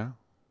health. Yeah.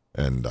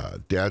 And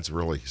Dad's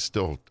really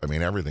still, I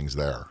mean, everything's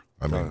there.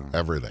 I mean,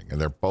 everything. And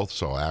they're both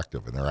so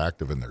active, and they're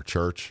active in their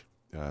church.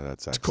 Yeah,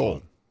 that's it's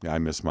excellent. Cool. Yeah, I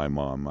miss my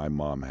mom. My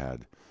mom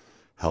had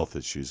health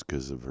issues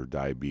because of her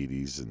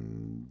diabetes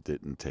and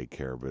didn't take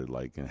care of it,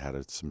 and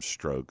had some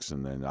strokes.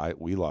 And then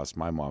we lost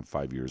my mom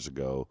 5 years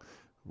ago,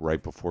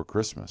 right before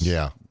Christmas.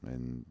 Yeah.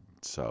 And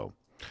so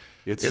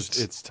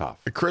it's tough.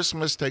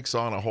 Christmas takes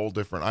on a whole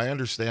different, I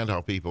understand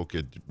how people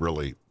could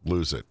really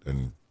lose it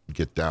and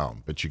get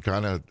down, but you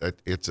kind of,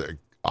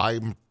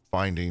 I'm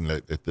finding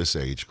that at this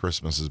age,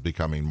 Christmas is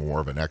becoming more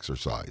of an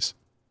exercise.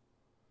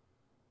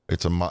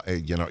 It's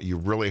you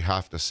really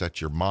have to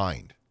set your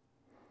mind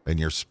and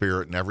your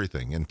spirit and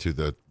everything into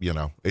the,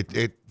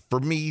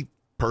 for me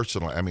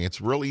personally, I mean, it's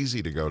real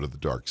easy to go to the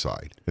dark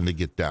side and to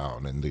get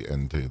down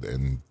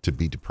and to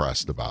be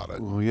depressed about it.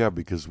 Well, yeah,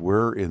 because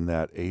we're in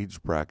that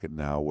age bracket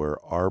now where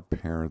our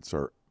parents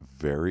are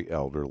very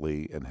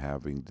elderly and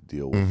having to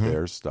deal with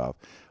their stuff.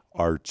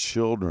 Our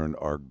children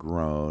are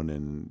grown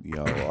and,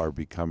 are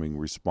becoming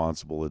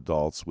responsible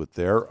adults with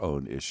their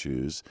own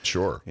issues.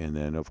 Sure. And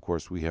then, of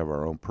course, we have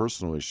our own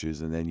personal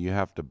issues. And then you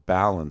have to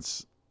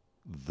balance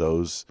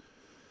those.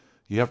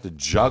 You have to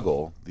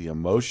juggle the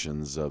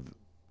emotions of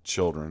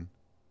children,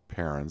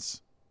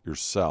 parents,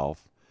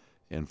 yourself,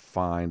 and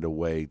find a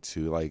way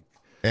to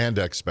and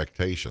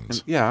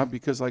expectations.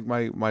 Because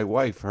my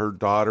wife, her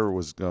daughter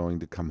was going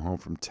to come home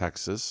from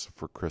Texas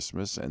for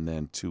Christmas, and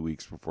then 2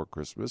 weeks before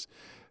Christmas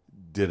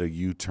did a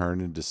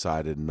U-turn and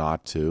decided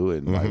not to,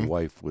 and my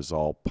wife was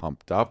all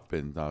pumped up,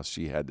 and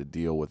she had to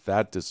deal with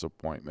that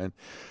disappointment.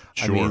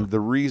 Sure. I mean, the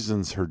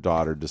reasons her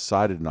daughter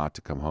decided not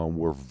to come home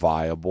were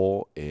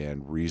viable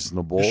and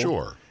reasonable.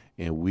 Sure.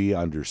 and we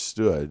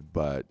understood,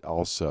 but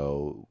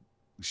also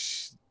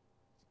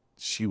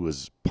she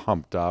was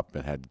pumped up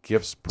and had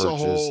gifts It's a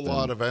purchased. whole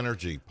lot of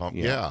energy pumped.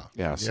 Yeah.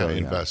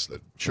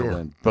 Invested. Sure. And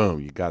then boom,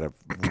 you got to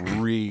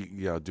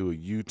do a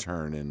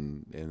U-turn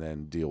and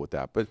then deal with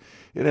that. But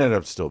it ended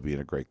up still being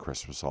a great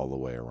Christmas all the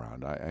way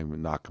around.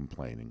 I'm not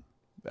complaining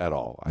at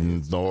all.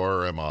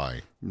 Nor am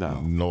I.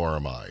 No. Nor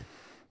am I.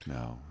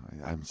 No,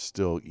 I'm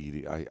still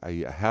eating.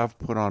 I have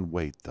put on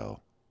weight though.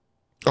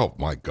 Oh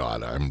my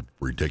God, I'm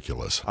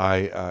ridiculous.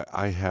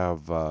 I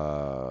have.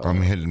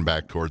 I'm heading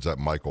back towards that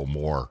Michael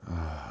Moore.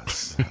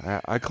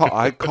 I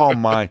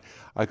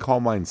call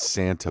mine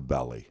Santa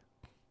belly.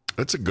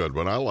 That's a good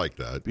one. I like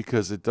that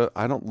because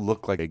I don't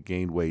look like I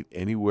gained weight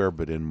anywhere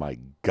but in my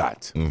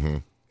gut, mm-hmm.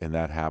 and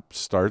that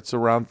starts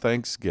around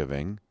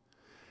Thanksgiving,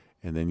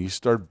 and then you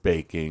start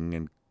baking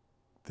and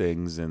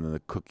things and the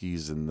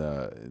cookies and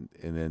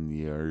then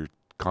you're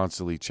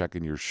constantly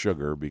checking your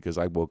sugar because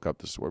I woke up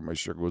this morning, my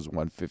sugar was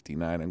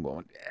 159. I'm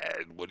going,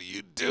 Dad, what are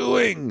you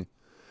doing?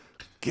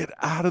 Get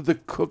out of the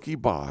cookie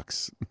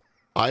box.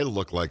 I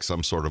look like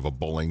some sort of a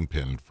bowling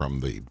pin from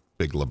the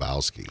Big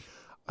Lebowski.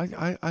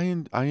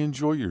 I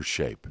enjoy your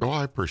shape. Oh,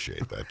 I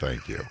appreciate that.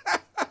 Thank you.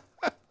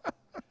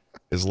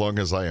 As long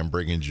as I am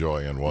bringing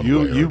joy in one way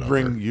or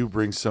another. You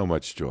bring so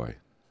much joy.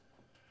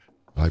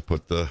 I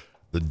put the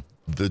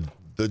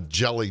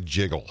jelly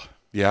jiggle.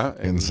 Yeah,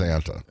 in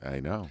Santa. I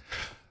know.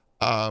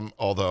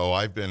 Although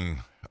I've been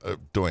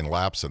doing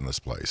laps in this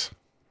place.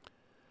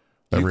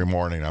 Every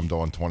morning I'm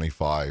doing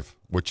 25,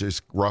 which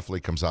is roughly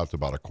comes out to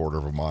about a quarter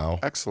of a mile.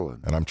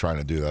 Excellent. And I'm trying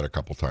to do that a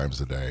couple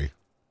times a day.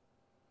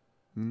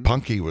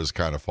 Punky was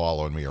kind of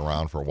following me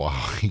around for a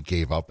while. He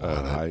gave up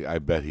on it. I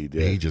bet he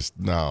did.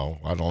 No,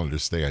 I don't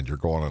understand. You're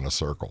going in a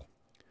circle.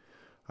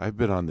 I've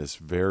been on this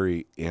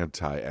very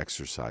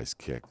anti-exercise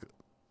kick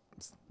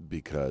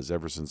because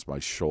ever since my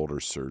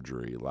shoulder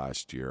surgery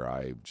last year,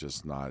 I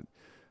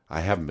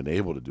haven't been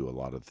able to do a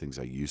lot of the things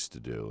I used to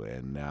do.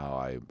 And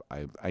now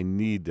I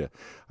need to,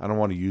 I don't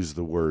want to use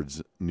the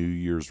words New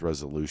Year's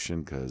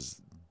resolution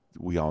because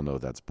we all know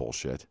that's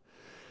bullshit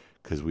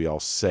because we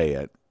all say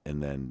it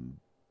and then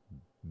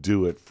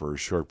do it for a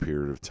short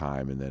period of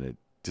time and then it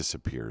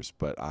disappears.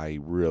 But I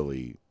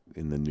really,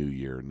 in the new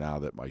year, now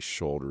that my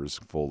shoulder is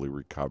fully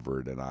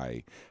recovered and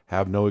I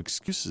have no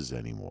excuses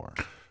anymore.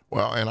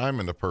 Well, and I'm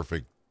in the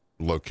perfect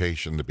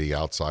location to be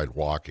outside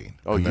walking.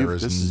 Oh,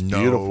 this is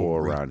beautiful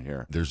around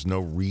here. There's no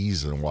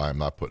reason why I'm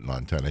not putting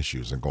on tennis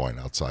shoes and going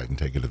outside and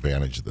taking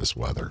advantage of this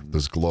weather,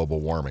 this global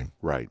warming.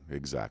 Right,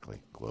 exactly.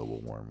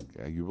 Global warming.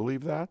 Yeah, you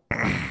believe that?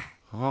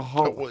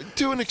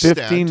 To an extent.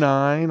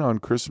 59 on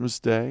Christmas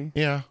Day?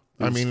 Yeah.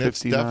 I mean, it's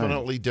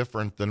definitely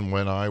different than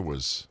when I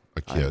was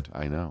a kid.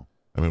 I know.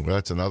 I mean,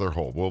 that's another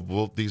whole.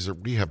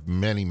 We have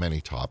many,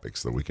 many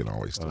topics that we can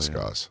always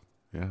discuss.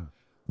 Yeah.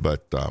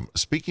 But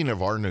speaking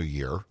of our new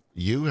year,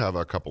 you have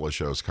a couple of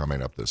shows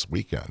coming up this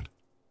weekend.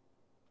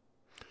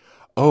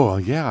 Oh,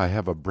 yeah. I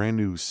have a brand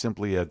new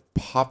Simply Ed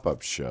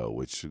pop-up show,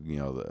 which,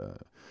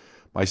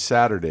 my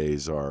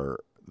Saturdays are,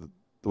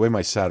 the way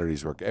my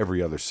Saturdays work,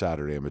 every other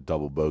Saturday I'm at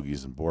Double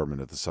Bogies in Boardman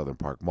at the Southern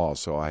Park Mall.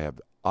 So I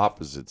have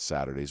opposite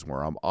Saturdays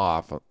where I'm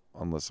off,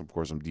 unless, of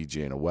course, I'm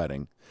DJing a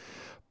wedding.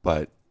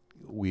 But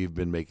we've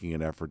been making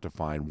an effort to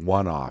find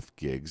one-off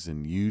gigs,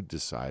 and you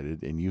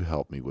decided, and you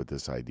helped me with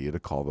this idea to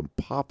call them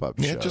pop-up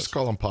shows. Yeah, just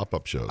call them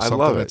pop-up shows. I Something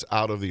love it. That's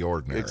out of the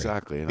ordinary.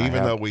 Exactly. And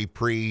even though we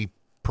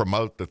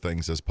promote the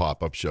things as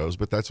pop-up shows,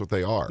 but that's what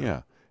they are.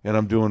 Yeah. And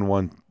I'm doing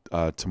one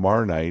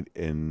tomorrow night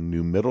in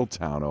New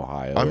Middletown,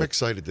 Ohio. I'm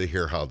excited to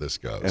hear how this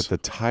goes. At the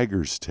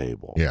Tigers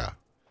Table. Yeah.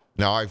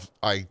 Now,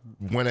 I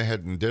went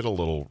ahead and did a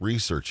little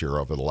research here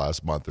over the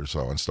last month or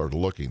so and started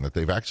looking that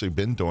they've actually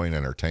been doing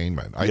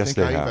entertainment. I think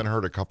I even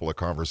heard a couple of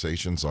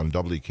conversations on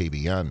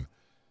WKBN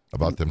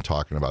about them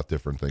talking about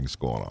different things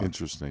going on.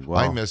 Interesting. Well,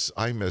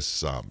 I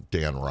miss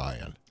Dan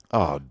Ryan.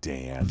 Oh,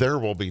 Dan. There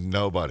will be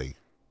nobody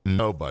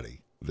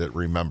that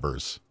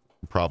remembers,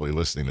 probably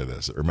listening to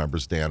this, that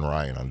remembers Dan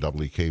Ryan on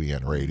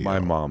WKBN radio. My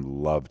mom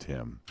loved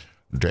him.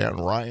 Dan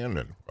Ryan,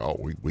 and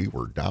we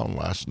were down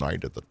last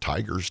night at the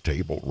Tigers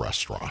Table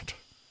restaurant.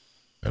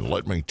 And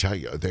let me tell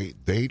you,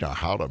 they know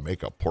how to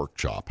make a pork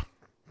chop.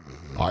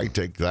 I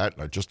take that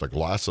and just a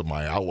glass of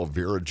my aloe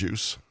vera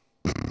juice.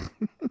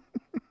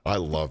 I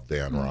love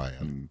Dan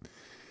Ryan.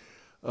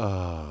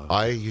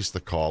 I used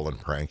to call and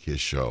prank his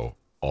show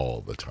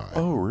all the time.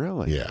 Oh,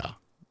 really? Yeah.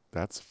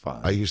 That's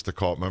fun. I used to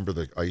call,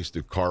 I used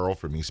to do Carl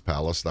from East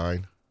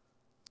Palestine.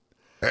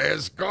 Hey,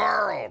 it's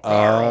Carl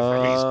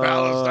from East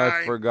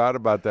Palestine. I forgot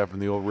about that from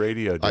the old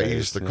radio days. I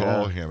used to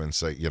call him and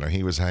say,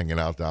 he was hanging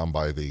out down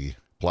by the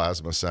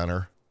Plasma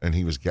Center, and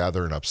he was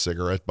gathering up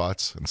cigarette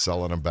butts and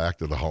selling them back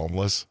to the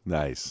homeless.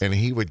 Nice. And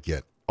he would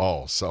get,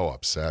 so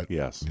upset.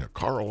 Yes.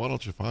 Carl, why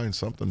don't you find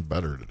something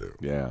better to do?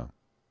 Yeah.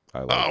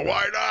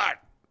 Why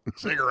not?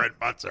 Cigarette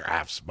butts are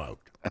half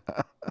smoked.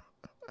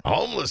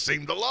 Homeless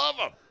seem to love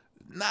them.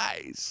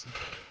 Nice.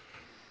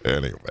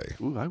 Anyway.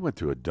 Ooh, I went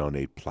through a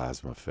donate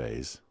plasma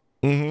phase.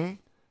 Mm-hmm.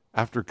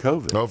 After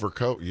COVID. Over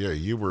COVID. Yeah,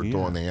 you were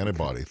doing the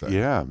antibody thing.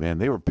 Yeah, man.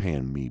 They were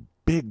paying me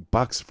big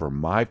bucks for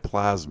my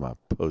plasma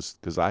post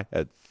because I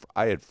had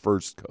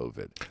first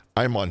COVID.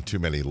 I'm on too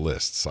many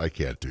lists. I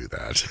can't do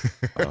that.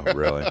 Oh,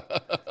 really?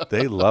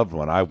 They loved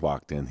when I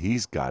walked in.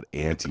 He's got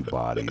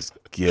antibodies.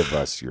 Give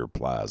us your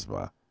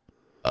plasma.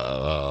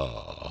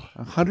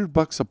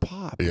 $100 a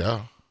pop.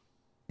 Yeah.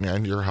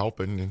 And you're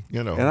helping,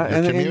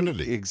 the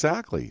community.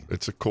 Exactly.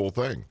 It's a cool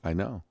thing. I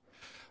know.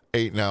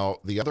 Hey, now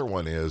the other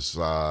one is,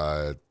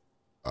 what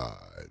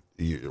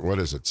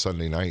is it?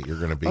 Sunday night. You're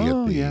going to be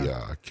at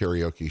the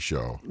karaoke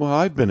show. Well,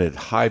 I've been at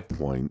High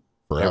Point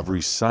Forever.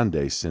 every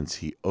Sunday since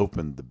he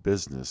opened the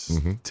business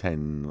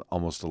 10,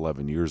 almost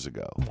 11 years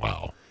ago.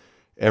 Wow.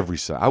 Every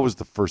Sunday. I was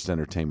the first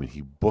entertainment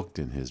he booked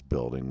in his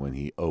building when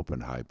he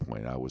opened High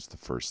Point. I was the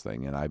first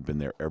thing, and I've been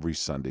there every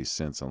Sunday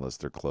since, unless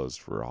they're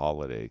closed for a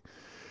holiday,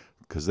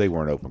 because they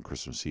weren't open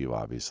Christmas Eve,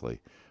 obviously.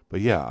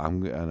 But yeah,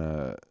 I'm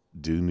gonna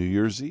do New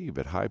Year's Eve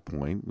at High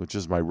Point, which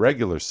is my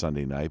regular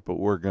Sunday night, but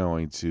we're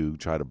going to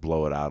try to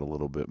blow it out a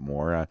little bit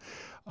more.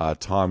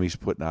 Tommy's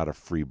putting out a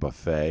free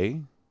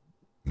buffet.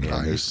 Nice.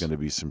 And there's going to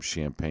be some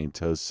champagne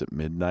toasts at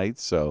midnight.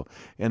 So,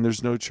 and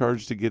there's no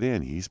charge to get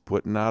in. He's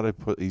putting out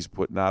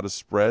a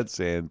spread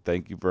saying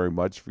thank you very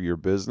much for your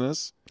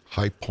business.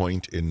 High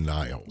Point in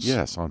Niles.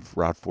 Yes, on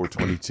Route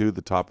 422,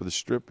 the top of the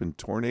strip in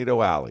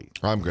Tornado Alley.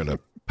 I'm going to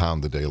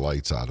pound the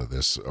daylights out of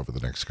this over the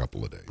next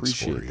couple of days.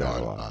 Appreciate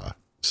that a lot.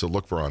 So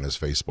look for on his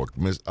Facebook.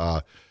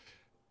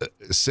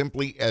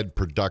 Simply Ed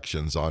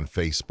Productions on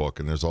Facebook,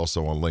 and there's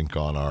also a link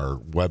on our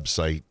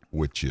website,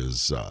 which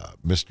is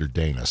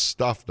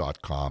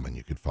MrDanaStuff.com, and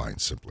you can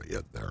find Simply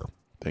Ed there.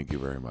 Thank you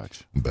very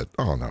much. But,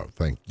 oh no,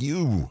 thank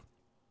you.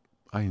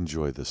 I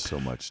enjoy this so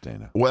much,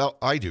 Dana. Well,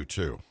 I do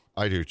too.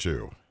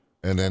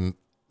 And then,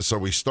 so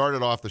we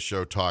started off the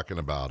show talking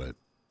about it,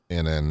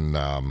 and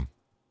then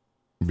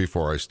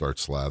before I start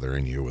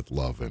slathering you with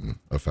love and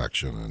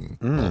affection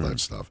and all that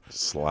stuff,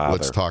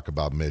 let's talk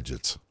about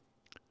midgets.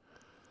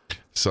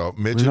 So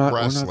midget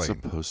wrestling. We're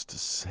not supposed to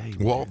say.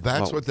 Well,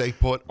 that's what they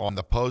put on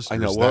the posters. I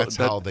know. That's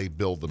how they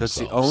build themselves.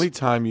 That's the only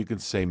time you can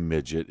say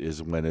midget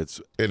is when it's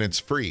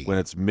free. When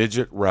it's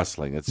midget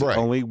wrestling. It's right. The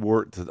only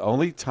word. The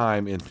only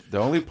time in the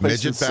only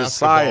place midget in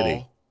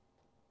society.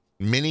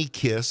 Mini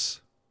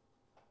kiss.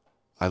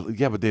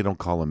 Yeah, but they don't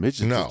call them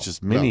midgets. No, it's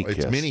just mini kiss.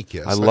 It's mini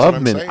kiss. I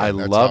love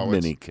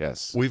mini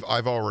kiss.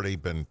 I've already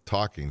been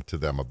talking to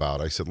them about.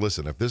 I said,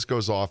 listen, if this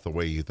goes off the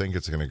way you think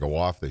it's going to go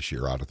off this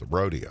year out at the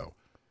rodeo,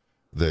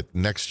 that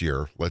next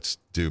year let's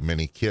do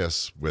mini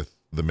kiss with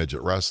the midget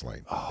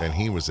wrestling. And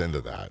he was into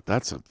that.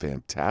 That's a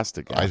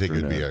fantastic I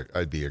afternoon. think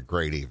it'd be a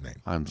great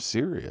evening. I'm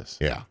serious.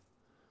 Yeah.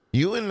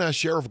 You and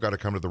Sheriff got to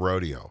come to the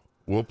rodeo.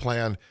 We'll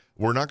plan.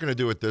 We're not going to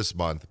do it this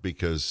month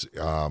because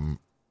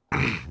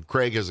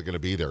Craig isn't going to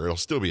be there. It'll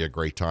still be a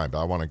great time, but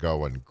I want to go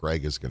when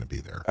Greg is going to be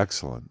there.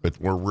 Excellent. But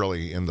we're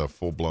really in the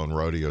full-blown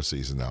rodeo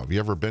season now. Have you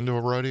ever been to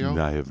a rodeo?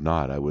 No, I have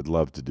not. I would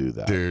love to do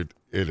that. Dude,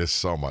 it is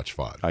so much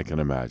fun. I can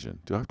imagine.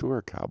 Do I have to wear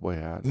a cowboy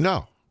hat?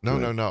 No.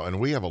 And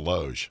we have a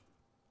loge.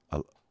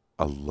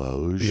 A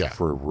loge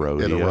for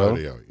rodeo? In a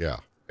rodeo, yeah.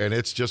 And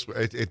it's just,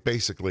 it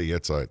basically,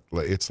 it's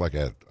like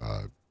a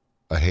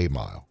hay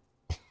mile.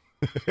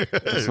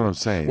 That's what I'm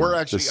saying. We're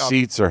actually the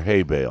seats are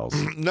hay bales.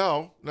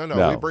 No.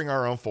 We bring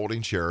our own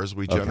folding chairs.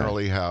 We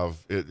generally have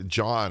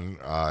John.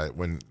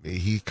 When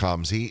he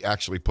comes, he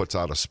actually puts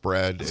out a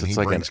spread and he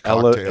brings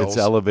cocktails. It's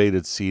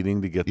elevated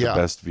seating to get the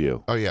best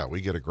view. Oh yeah, we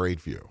get a great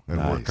view, and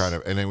nice.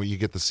 and then you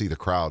get to see the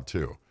crowd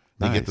too.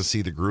 You get to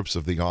see the groups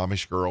of the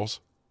Amish girls.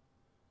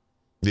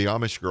 The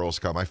Amish girls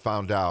come. I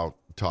found out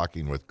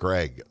talking with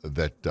Greg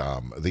that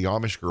the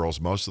Amish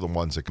girls, most of the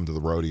ones that come to the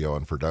rodeo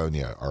in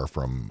Fredonia, are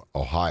from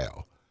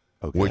Ohio.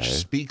 Okay. Which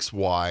speaks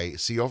why,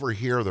 see, over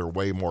here, they're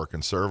way more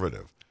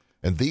conservative.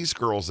 And these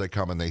girls, they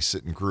come and they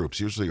sit in groups,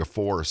 usually of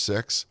 4 or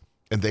 6,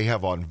 and they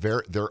have on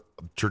their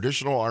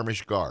traditional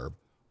Amish garb,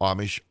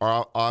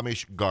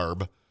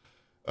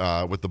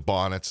 with the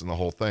bonnets and the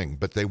whole thing.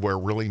 But they wear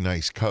really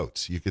nice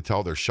coats. You could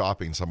tell they're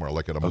shopping somewhere,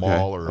 like at a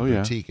mall or a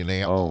boutique, and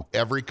they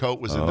every coat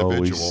was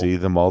individual. We see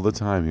them all the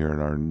time here in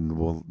our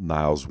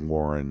Niles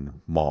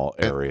Warren Mall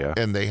area.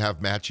 And they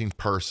have matching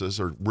purses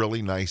or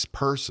really nice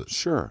purses.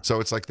 Sure. So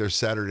it's like their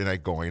Saturday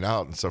night going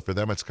out. And so for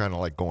them, it's kind of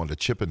like going to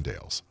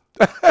Chippendales.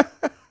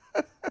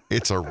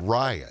 It's a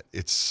riot.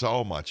 It's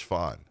so much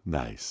fun.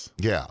 Nice.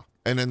 Yeah.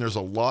 And then there's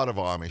a lot of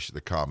Amish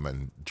that come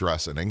and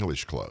dress in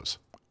English clothes.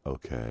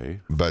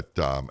 Okay. But,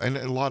 and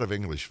a lot of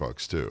English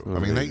folks too. I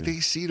mean, they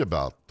seat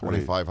about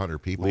 2,500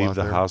 people leave out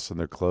the there. house in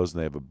their clothes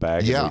and they have a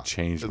bag and they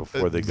change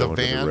before they go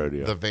into the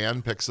rodeo. The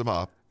van picks them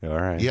up. All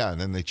right. Yeah,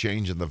 and then they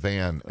change in the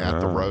van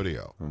at the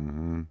rodeo.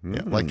 Mm-hmm.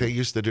 Yeah, like they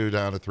used to do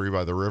down at 3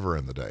 by the River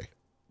in the day.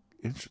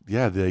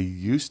 Yeah, they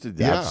used to.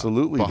 Yeah,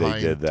 absolutely, they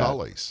did that.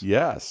 Tully's.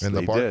 Yes, in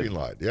the parking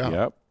lot. Yeah.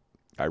 Yep.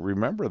 I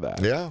remember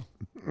that. Yeah.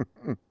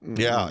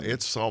 Yeah,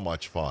 it's so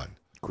much fun.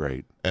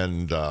 Great.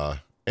 And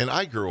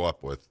I grew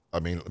up with,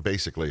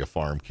 basically a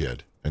farm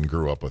kid and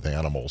grew up with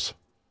animals.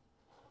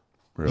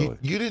 Really?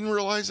 You didn't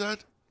realize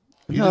that?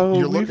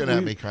 You're looking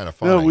at me kind of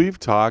funny. No, we've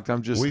talked.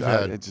 I'm just,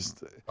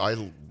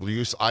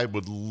 I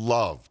would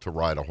love to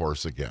ride a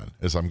horse again.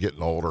 As I'm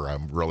getting older,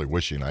 I'm really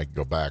wishing I could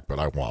go back, but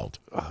I won't.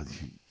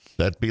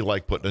 That'd be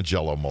like putting a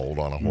Jello mold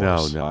on a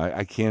horse. No,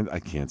 I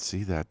can't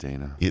see that,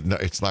 Dana. No,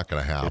 it's not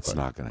going to happen. It's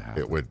not going to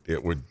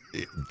happen.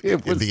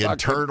 The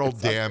internal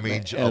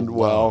damage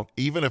alone,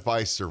 even if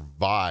I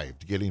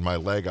survived getting my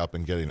leg up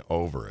and getting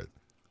over it.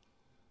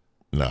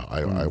 No,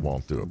 I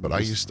won't do it. But I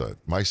used to.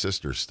 My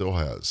sister still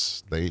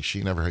has.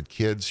 She never had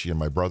kids. She and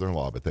my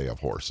brother-in-law, but they have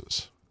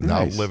horses.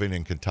 Nice. Now living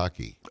in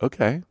Kentucky.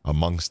 Okay.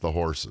 Amongst the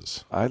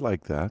horses. I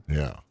like that.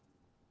 Yeah.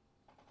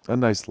 A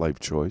nice life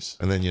choice.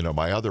 And then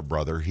my other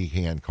brother, he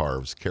hand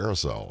carves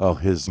carousel. Oh,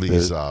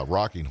 these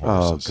rocking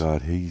horses. Oh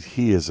God,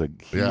 he's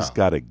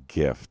got a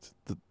gift.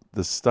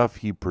 The stuff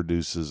he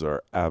produces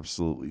are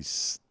absolutely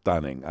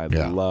stunning. I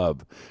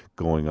love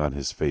going on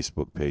his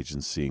Facebook page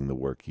and seeing the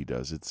work he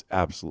does. It's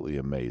absolutely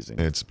amazing.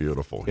 It's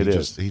beautiful. He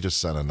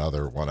just sent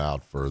another one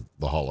out for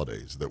the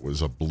holidays that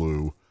was a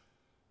blue,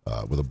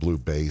 with a blue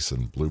base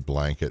and blue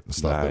blanket and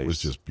stuff. Nice. It was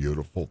just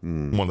beautiful.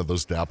 One of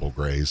those dapple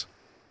grays.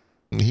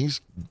 And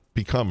he's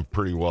become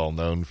pretty well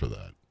known for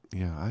that.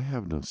 Yeah, I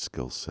have no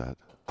skill set.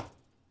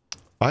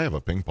 I have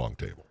a ping pong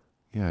table.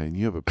 Yeah, and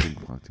you have a ping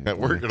pong table. And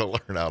we're going to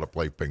learn how to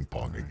play ping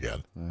pong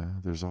again.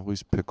 There's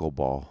always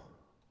pickleball.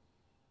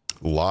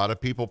 A lot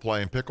of people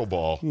playing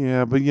pickleball.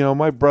 Yeah, but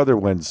my brother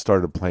went and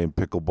started playing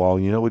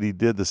pickleball. You know what he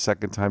did the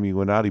second time he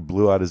went out? He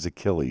blew out his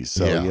Achilles.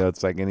 So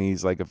it's like, and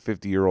he's like a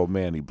 50-year-old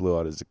man. He blew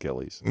out his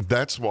Achilles.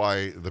 That's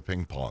why the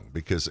ping pong,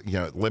 because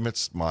it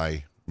limits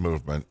my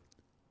movement.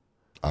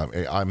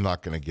 I'm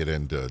not going to get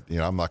into,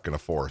 I'm not going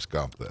to Forrest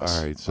Gump this.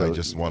 All right, so I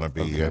just want to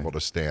be able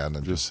to stand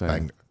and just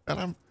hang.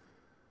 And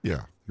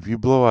if you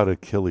blow out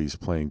Achilles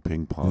playing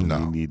ping pong,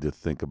 you need to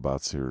think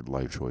about your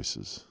life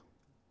choices.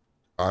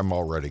 I'm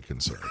already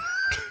concerned.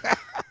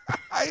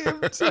 I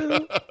am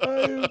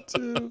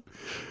too.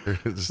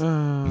 There's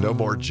no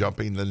more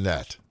jumping the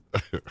net.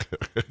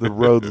 The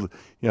road,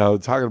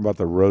 talking about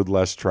the road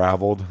less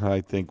traveled,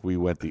 I think we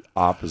went the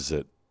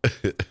opposite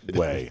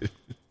way,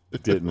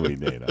 didn't we,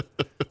 Dana?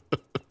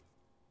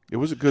 It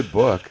was a good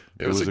book.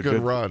 It was a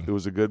good run. It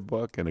was a good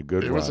book and a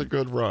good run. It was a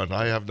good run.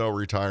 I have no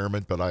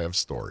retirement, but I have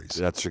stories.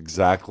 That's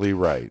exactly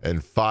right.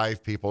 And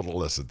 5 people to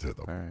listen to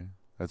them. All right.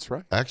 That's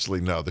right. Actually,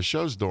 no, the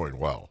show's doing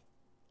well.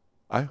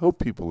 I hope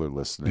people are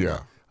listening.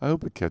 Yeah. I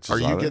hope it catches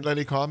on. Are you getting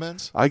any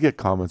comments? I get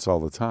comments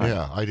all the time.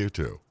 Yeah, I do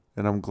too.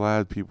 And I'm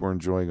glad people are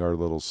enjoying our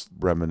little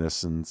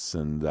reminiscence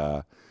and,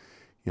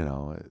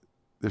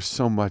 there's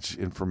so much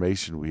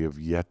information we have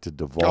yet to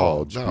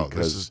divulge because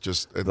this is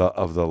just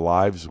of the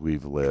lives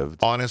we've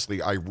lived.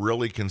 Honestly, I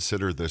really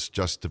consider this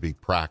just to be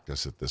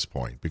practice at this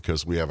point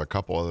because we have a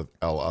couple of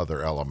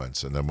other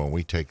elements, and then when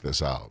we take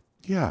this out,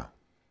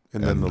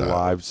 and then the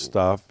live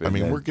stuff.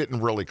 We're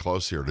getting really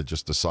close here to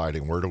just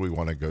deciding where do we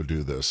want to go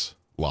do this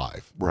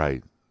live.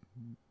 Right.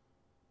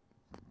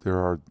 There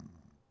are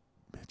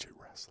midget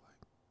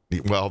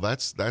wrestling. Well,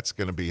 that's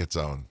going to be its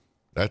own.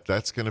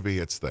 That's going to be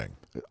its thing.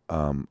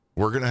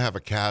 We're going to have a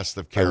cast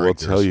of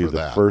characters. I will tell you,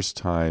 the first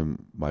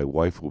time my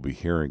wife will be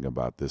hearing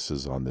about this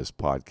is on this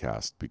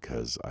podcast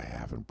because I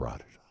haven't brought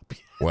it up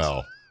yet.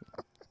 Well,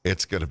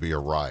 it's going to be a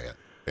riot.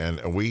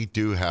 And we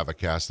do have a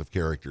cast of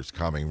characters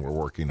coming. We're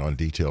working on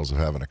details of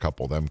having a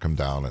couple of them come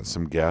down. And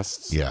some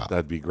guests? Yeah.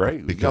 That'd be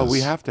great. Because we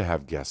have to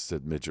have guests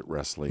at Midget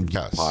Wrestling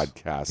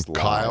podcast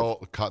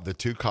live. The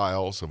 2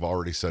 Kyles have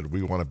already said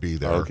we want to be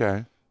there.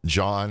 Okay.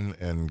 John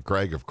and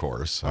Greg, of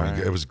course.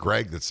 It was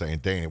Greg that's saying,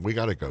 Dana, we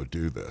got to go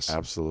do this.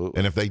 Absolutely.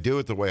 And if they do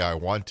it the way I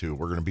want to,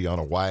 we're going to be on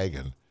a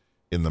wagon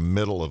in the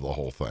middle of the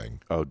whole thing.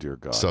 Oh, dear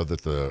God. So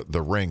that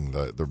the ring,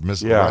 the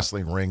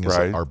wrestling ring is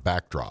our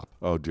backdrop.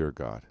 Oh, dear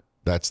God.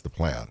 That's the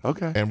plan.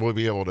 Okay. And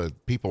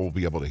people will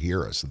be able to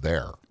hear us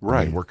there.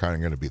 Right. We're kind of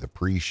going to be the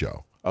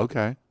pre-show.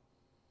 Okay.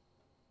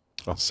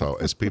 So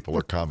as people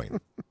are coming.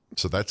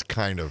 So that's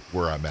kind of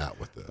where I'm at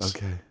with this.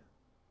 Okay.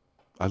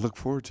 I look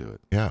forward to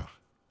it. Yeah.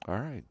 All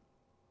right.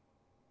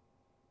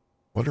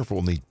 Wonder if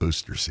we'll need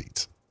booster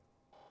seats.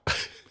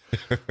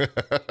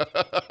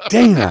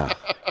 Dana.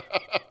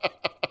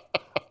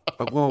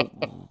 Well,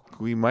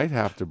 we might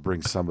have to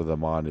bring some of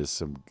them on as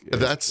some.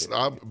 That's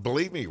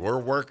believe me, we're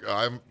work.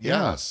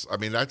 Yes. I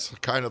mean, that's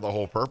kind of the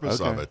whole purpose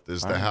of it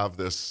is to have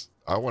this.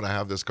 I want to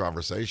have this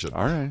conversation.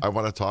 All right. I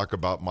want to talk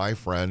about my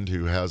friend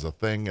who has a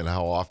thing and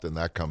how often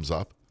that comes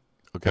up.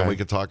 Okay. And we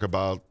could talk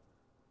about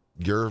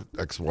your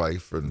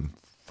ex-wife and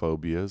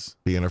phobias,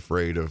 being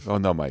afraid of. Oh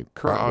no, my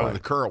current wife. The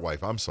current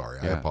wife. I'm sorry.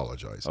 Yeah. I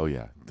apologize. Oh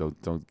yeah.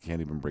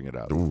 Can't even bring it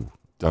up. Ooh,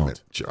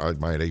 don't. I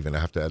might even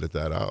have to edit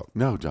that out.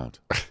 No, don't.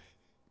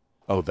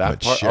 Oh,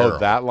 that part. Cheryl. Oh,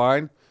 that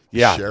line.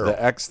 Yeah, Cheryl.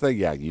 The ex thing.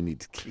 Yeah, you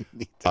need to fix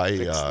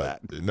that.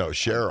 No,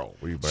 Cheryl.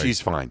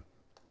 She's fine,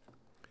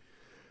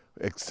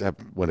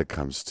 except when it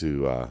comes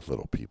to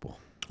little people.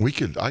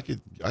 I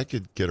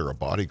could get her a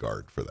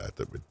bodyguard for that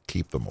would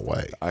keep them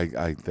away.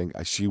 I think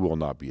she will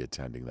not be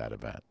attending that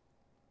event.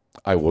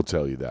 I will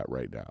tell you that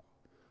right now.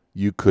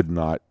 You could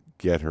not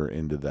get her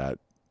into that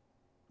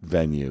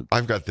venue.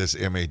 I've got this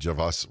image of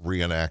us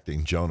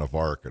reenacting Joan of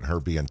Arc and her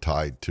being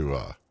tied to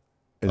a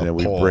And then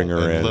we pole bring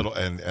her and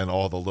in. and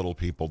all the little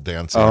people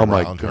dancing Oh around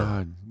my her.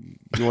 God.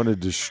 You want to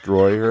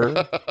destroy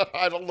her?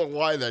 I don't know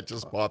why that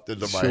just popped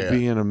into my She'll head.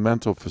 be in a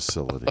mental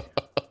facility.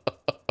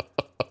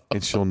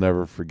 And she'll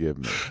never forgive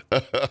me.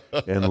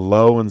 And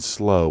Low and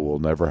Slow will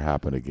never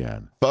happen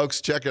again.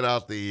 Folks, check it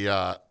out. The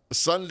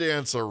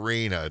Sundance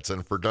Arena. It's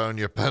in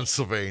Fredonia,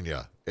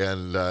 Pennsylvania.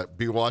 And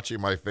be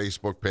watching my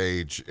Facebook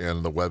page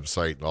and the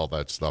website and all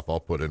that stuff. I'll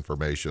put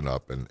information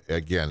up. And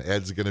again,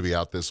 Ed's going to be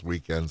out this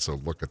weekend, so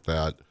look at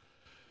that.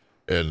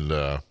 And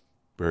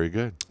Very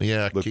good.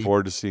 yeah, Look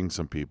forward to seeing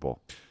some people.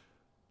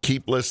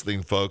 Keep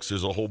listening, folks.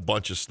 There's a whole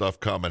bunch of stuff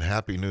coming.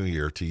 Happy New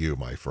Year to you,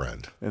 my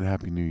friend. And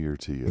Happy New Year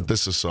to you.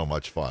 This is so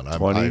much fun.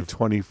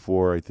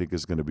 2024, I think,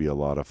 is going to be a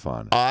lot of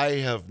fun. I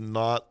have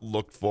not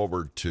looked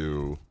forward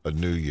to a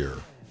new year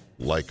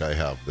like I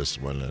have this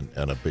one,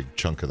 and a big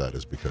chunk of that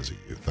is because of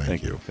you.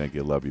 Thank you. Thank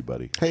you. Love you,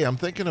 buddy. Hey, I'm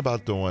thinking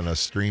about doing a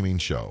streaming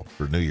show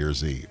for New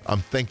Year's Eve. I'm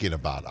thinking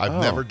about it. I've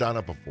never done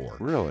it before.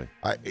 Really?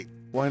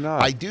 Why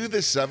not? I do the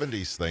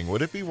 70s thing.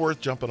 Would it be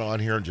worth jumping on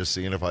here and just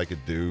seeing if I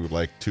could do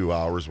like 2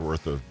 hours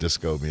worth of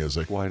disco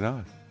music? Why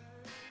not?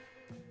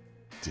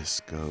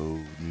 Disco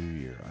New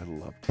Year. I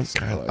love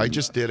disco. I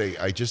just did a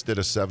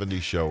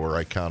 70s show where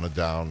I counted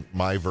down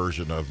my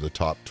version of the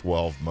top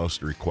 12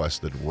 most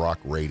requested rock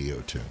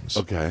radio tunes.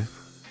 Okay.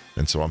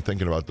 And so I'm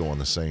thinking about doing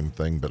the same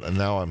thing, but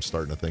now I'm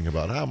starting to think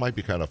about how it might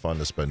be kind of fun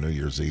to spend New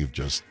Year's Eve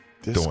just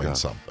Disco. doing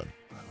something.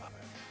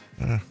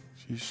 I love it.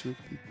 She should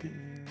be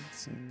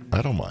dancing.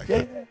 I don't mind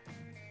it.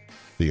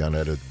 The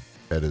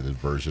unedited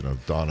version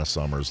of Donna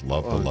Summer's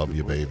Love to Love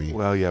You, Baby.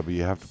 Well, yeah, but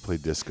you have to play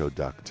Disco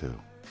Duck, too.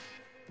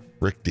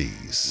 Rick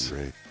Dees.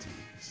 Rick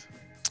Dees.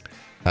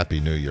 Happy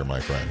New Year,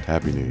 my friend.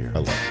 Happy New Year. I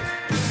love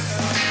you.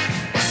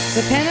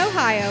 The Penn,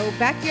 Ohio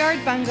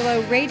Backyard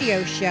Bungalow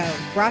Radio Show,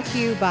 brought to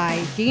you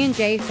by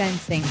G&J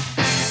Fencing.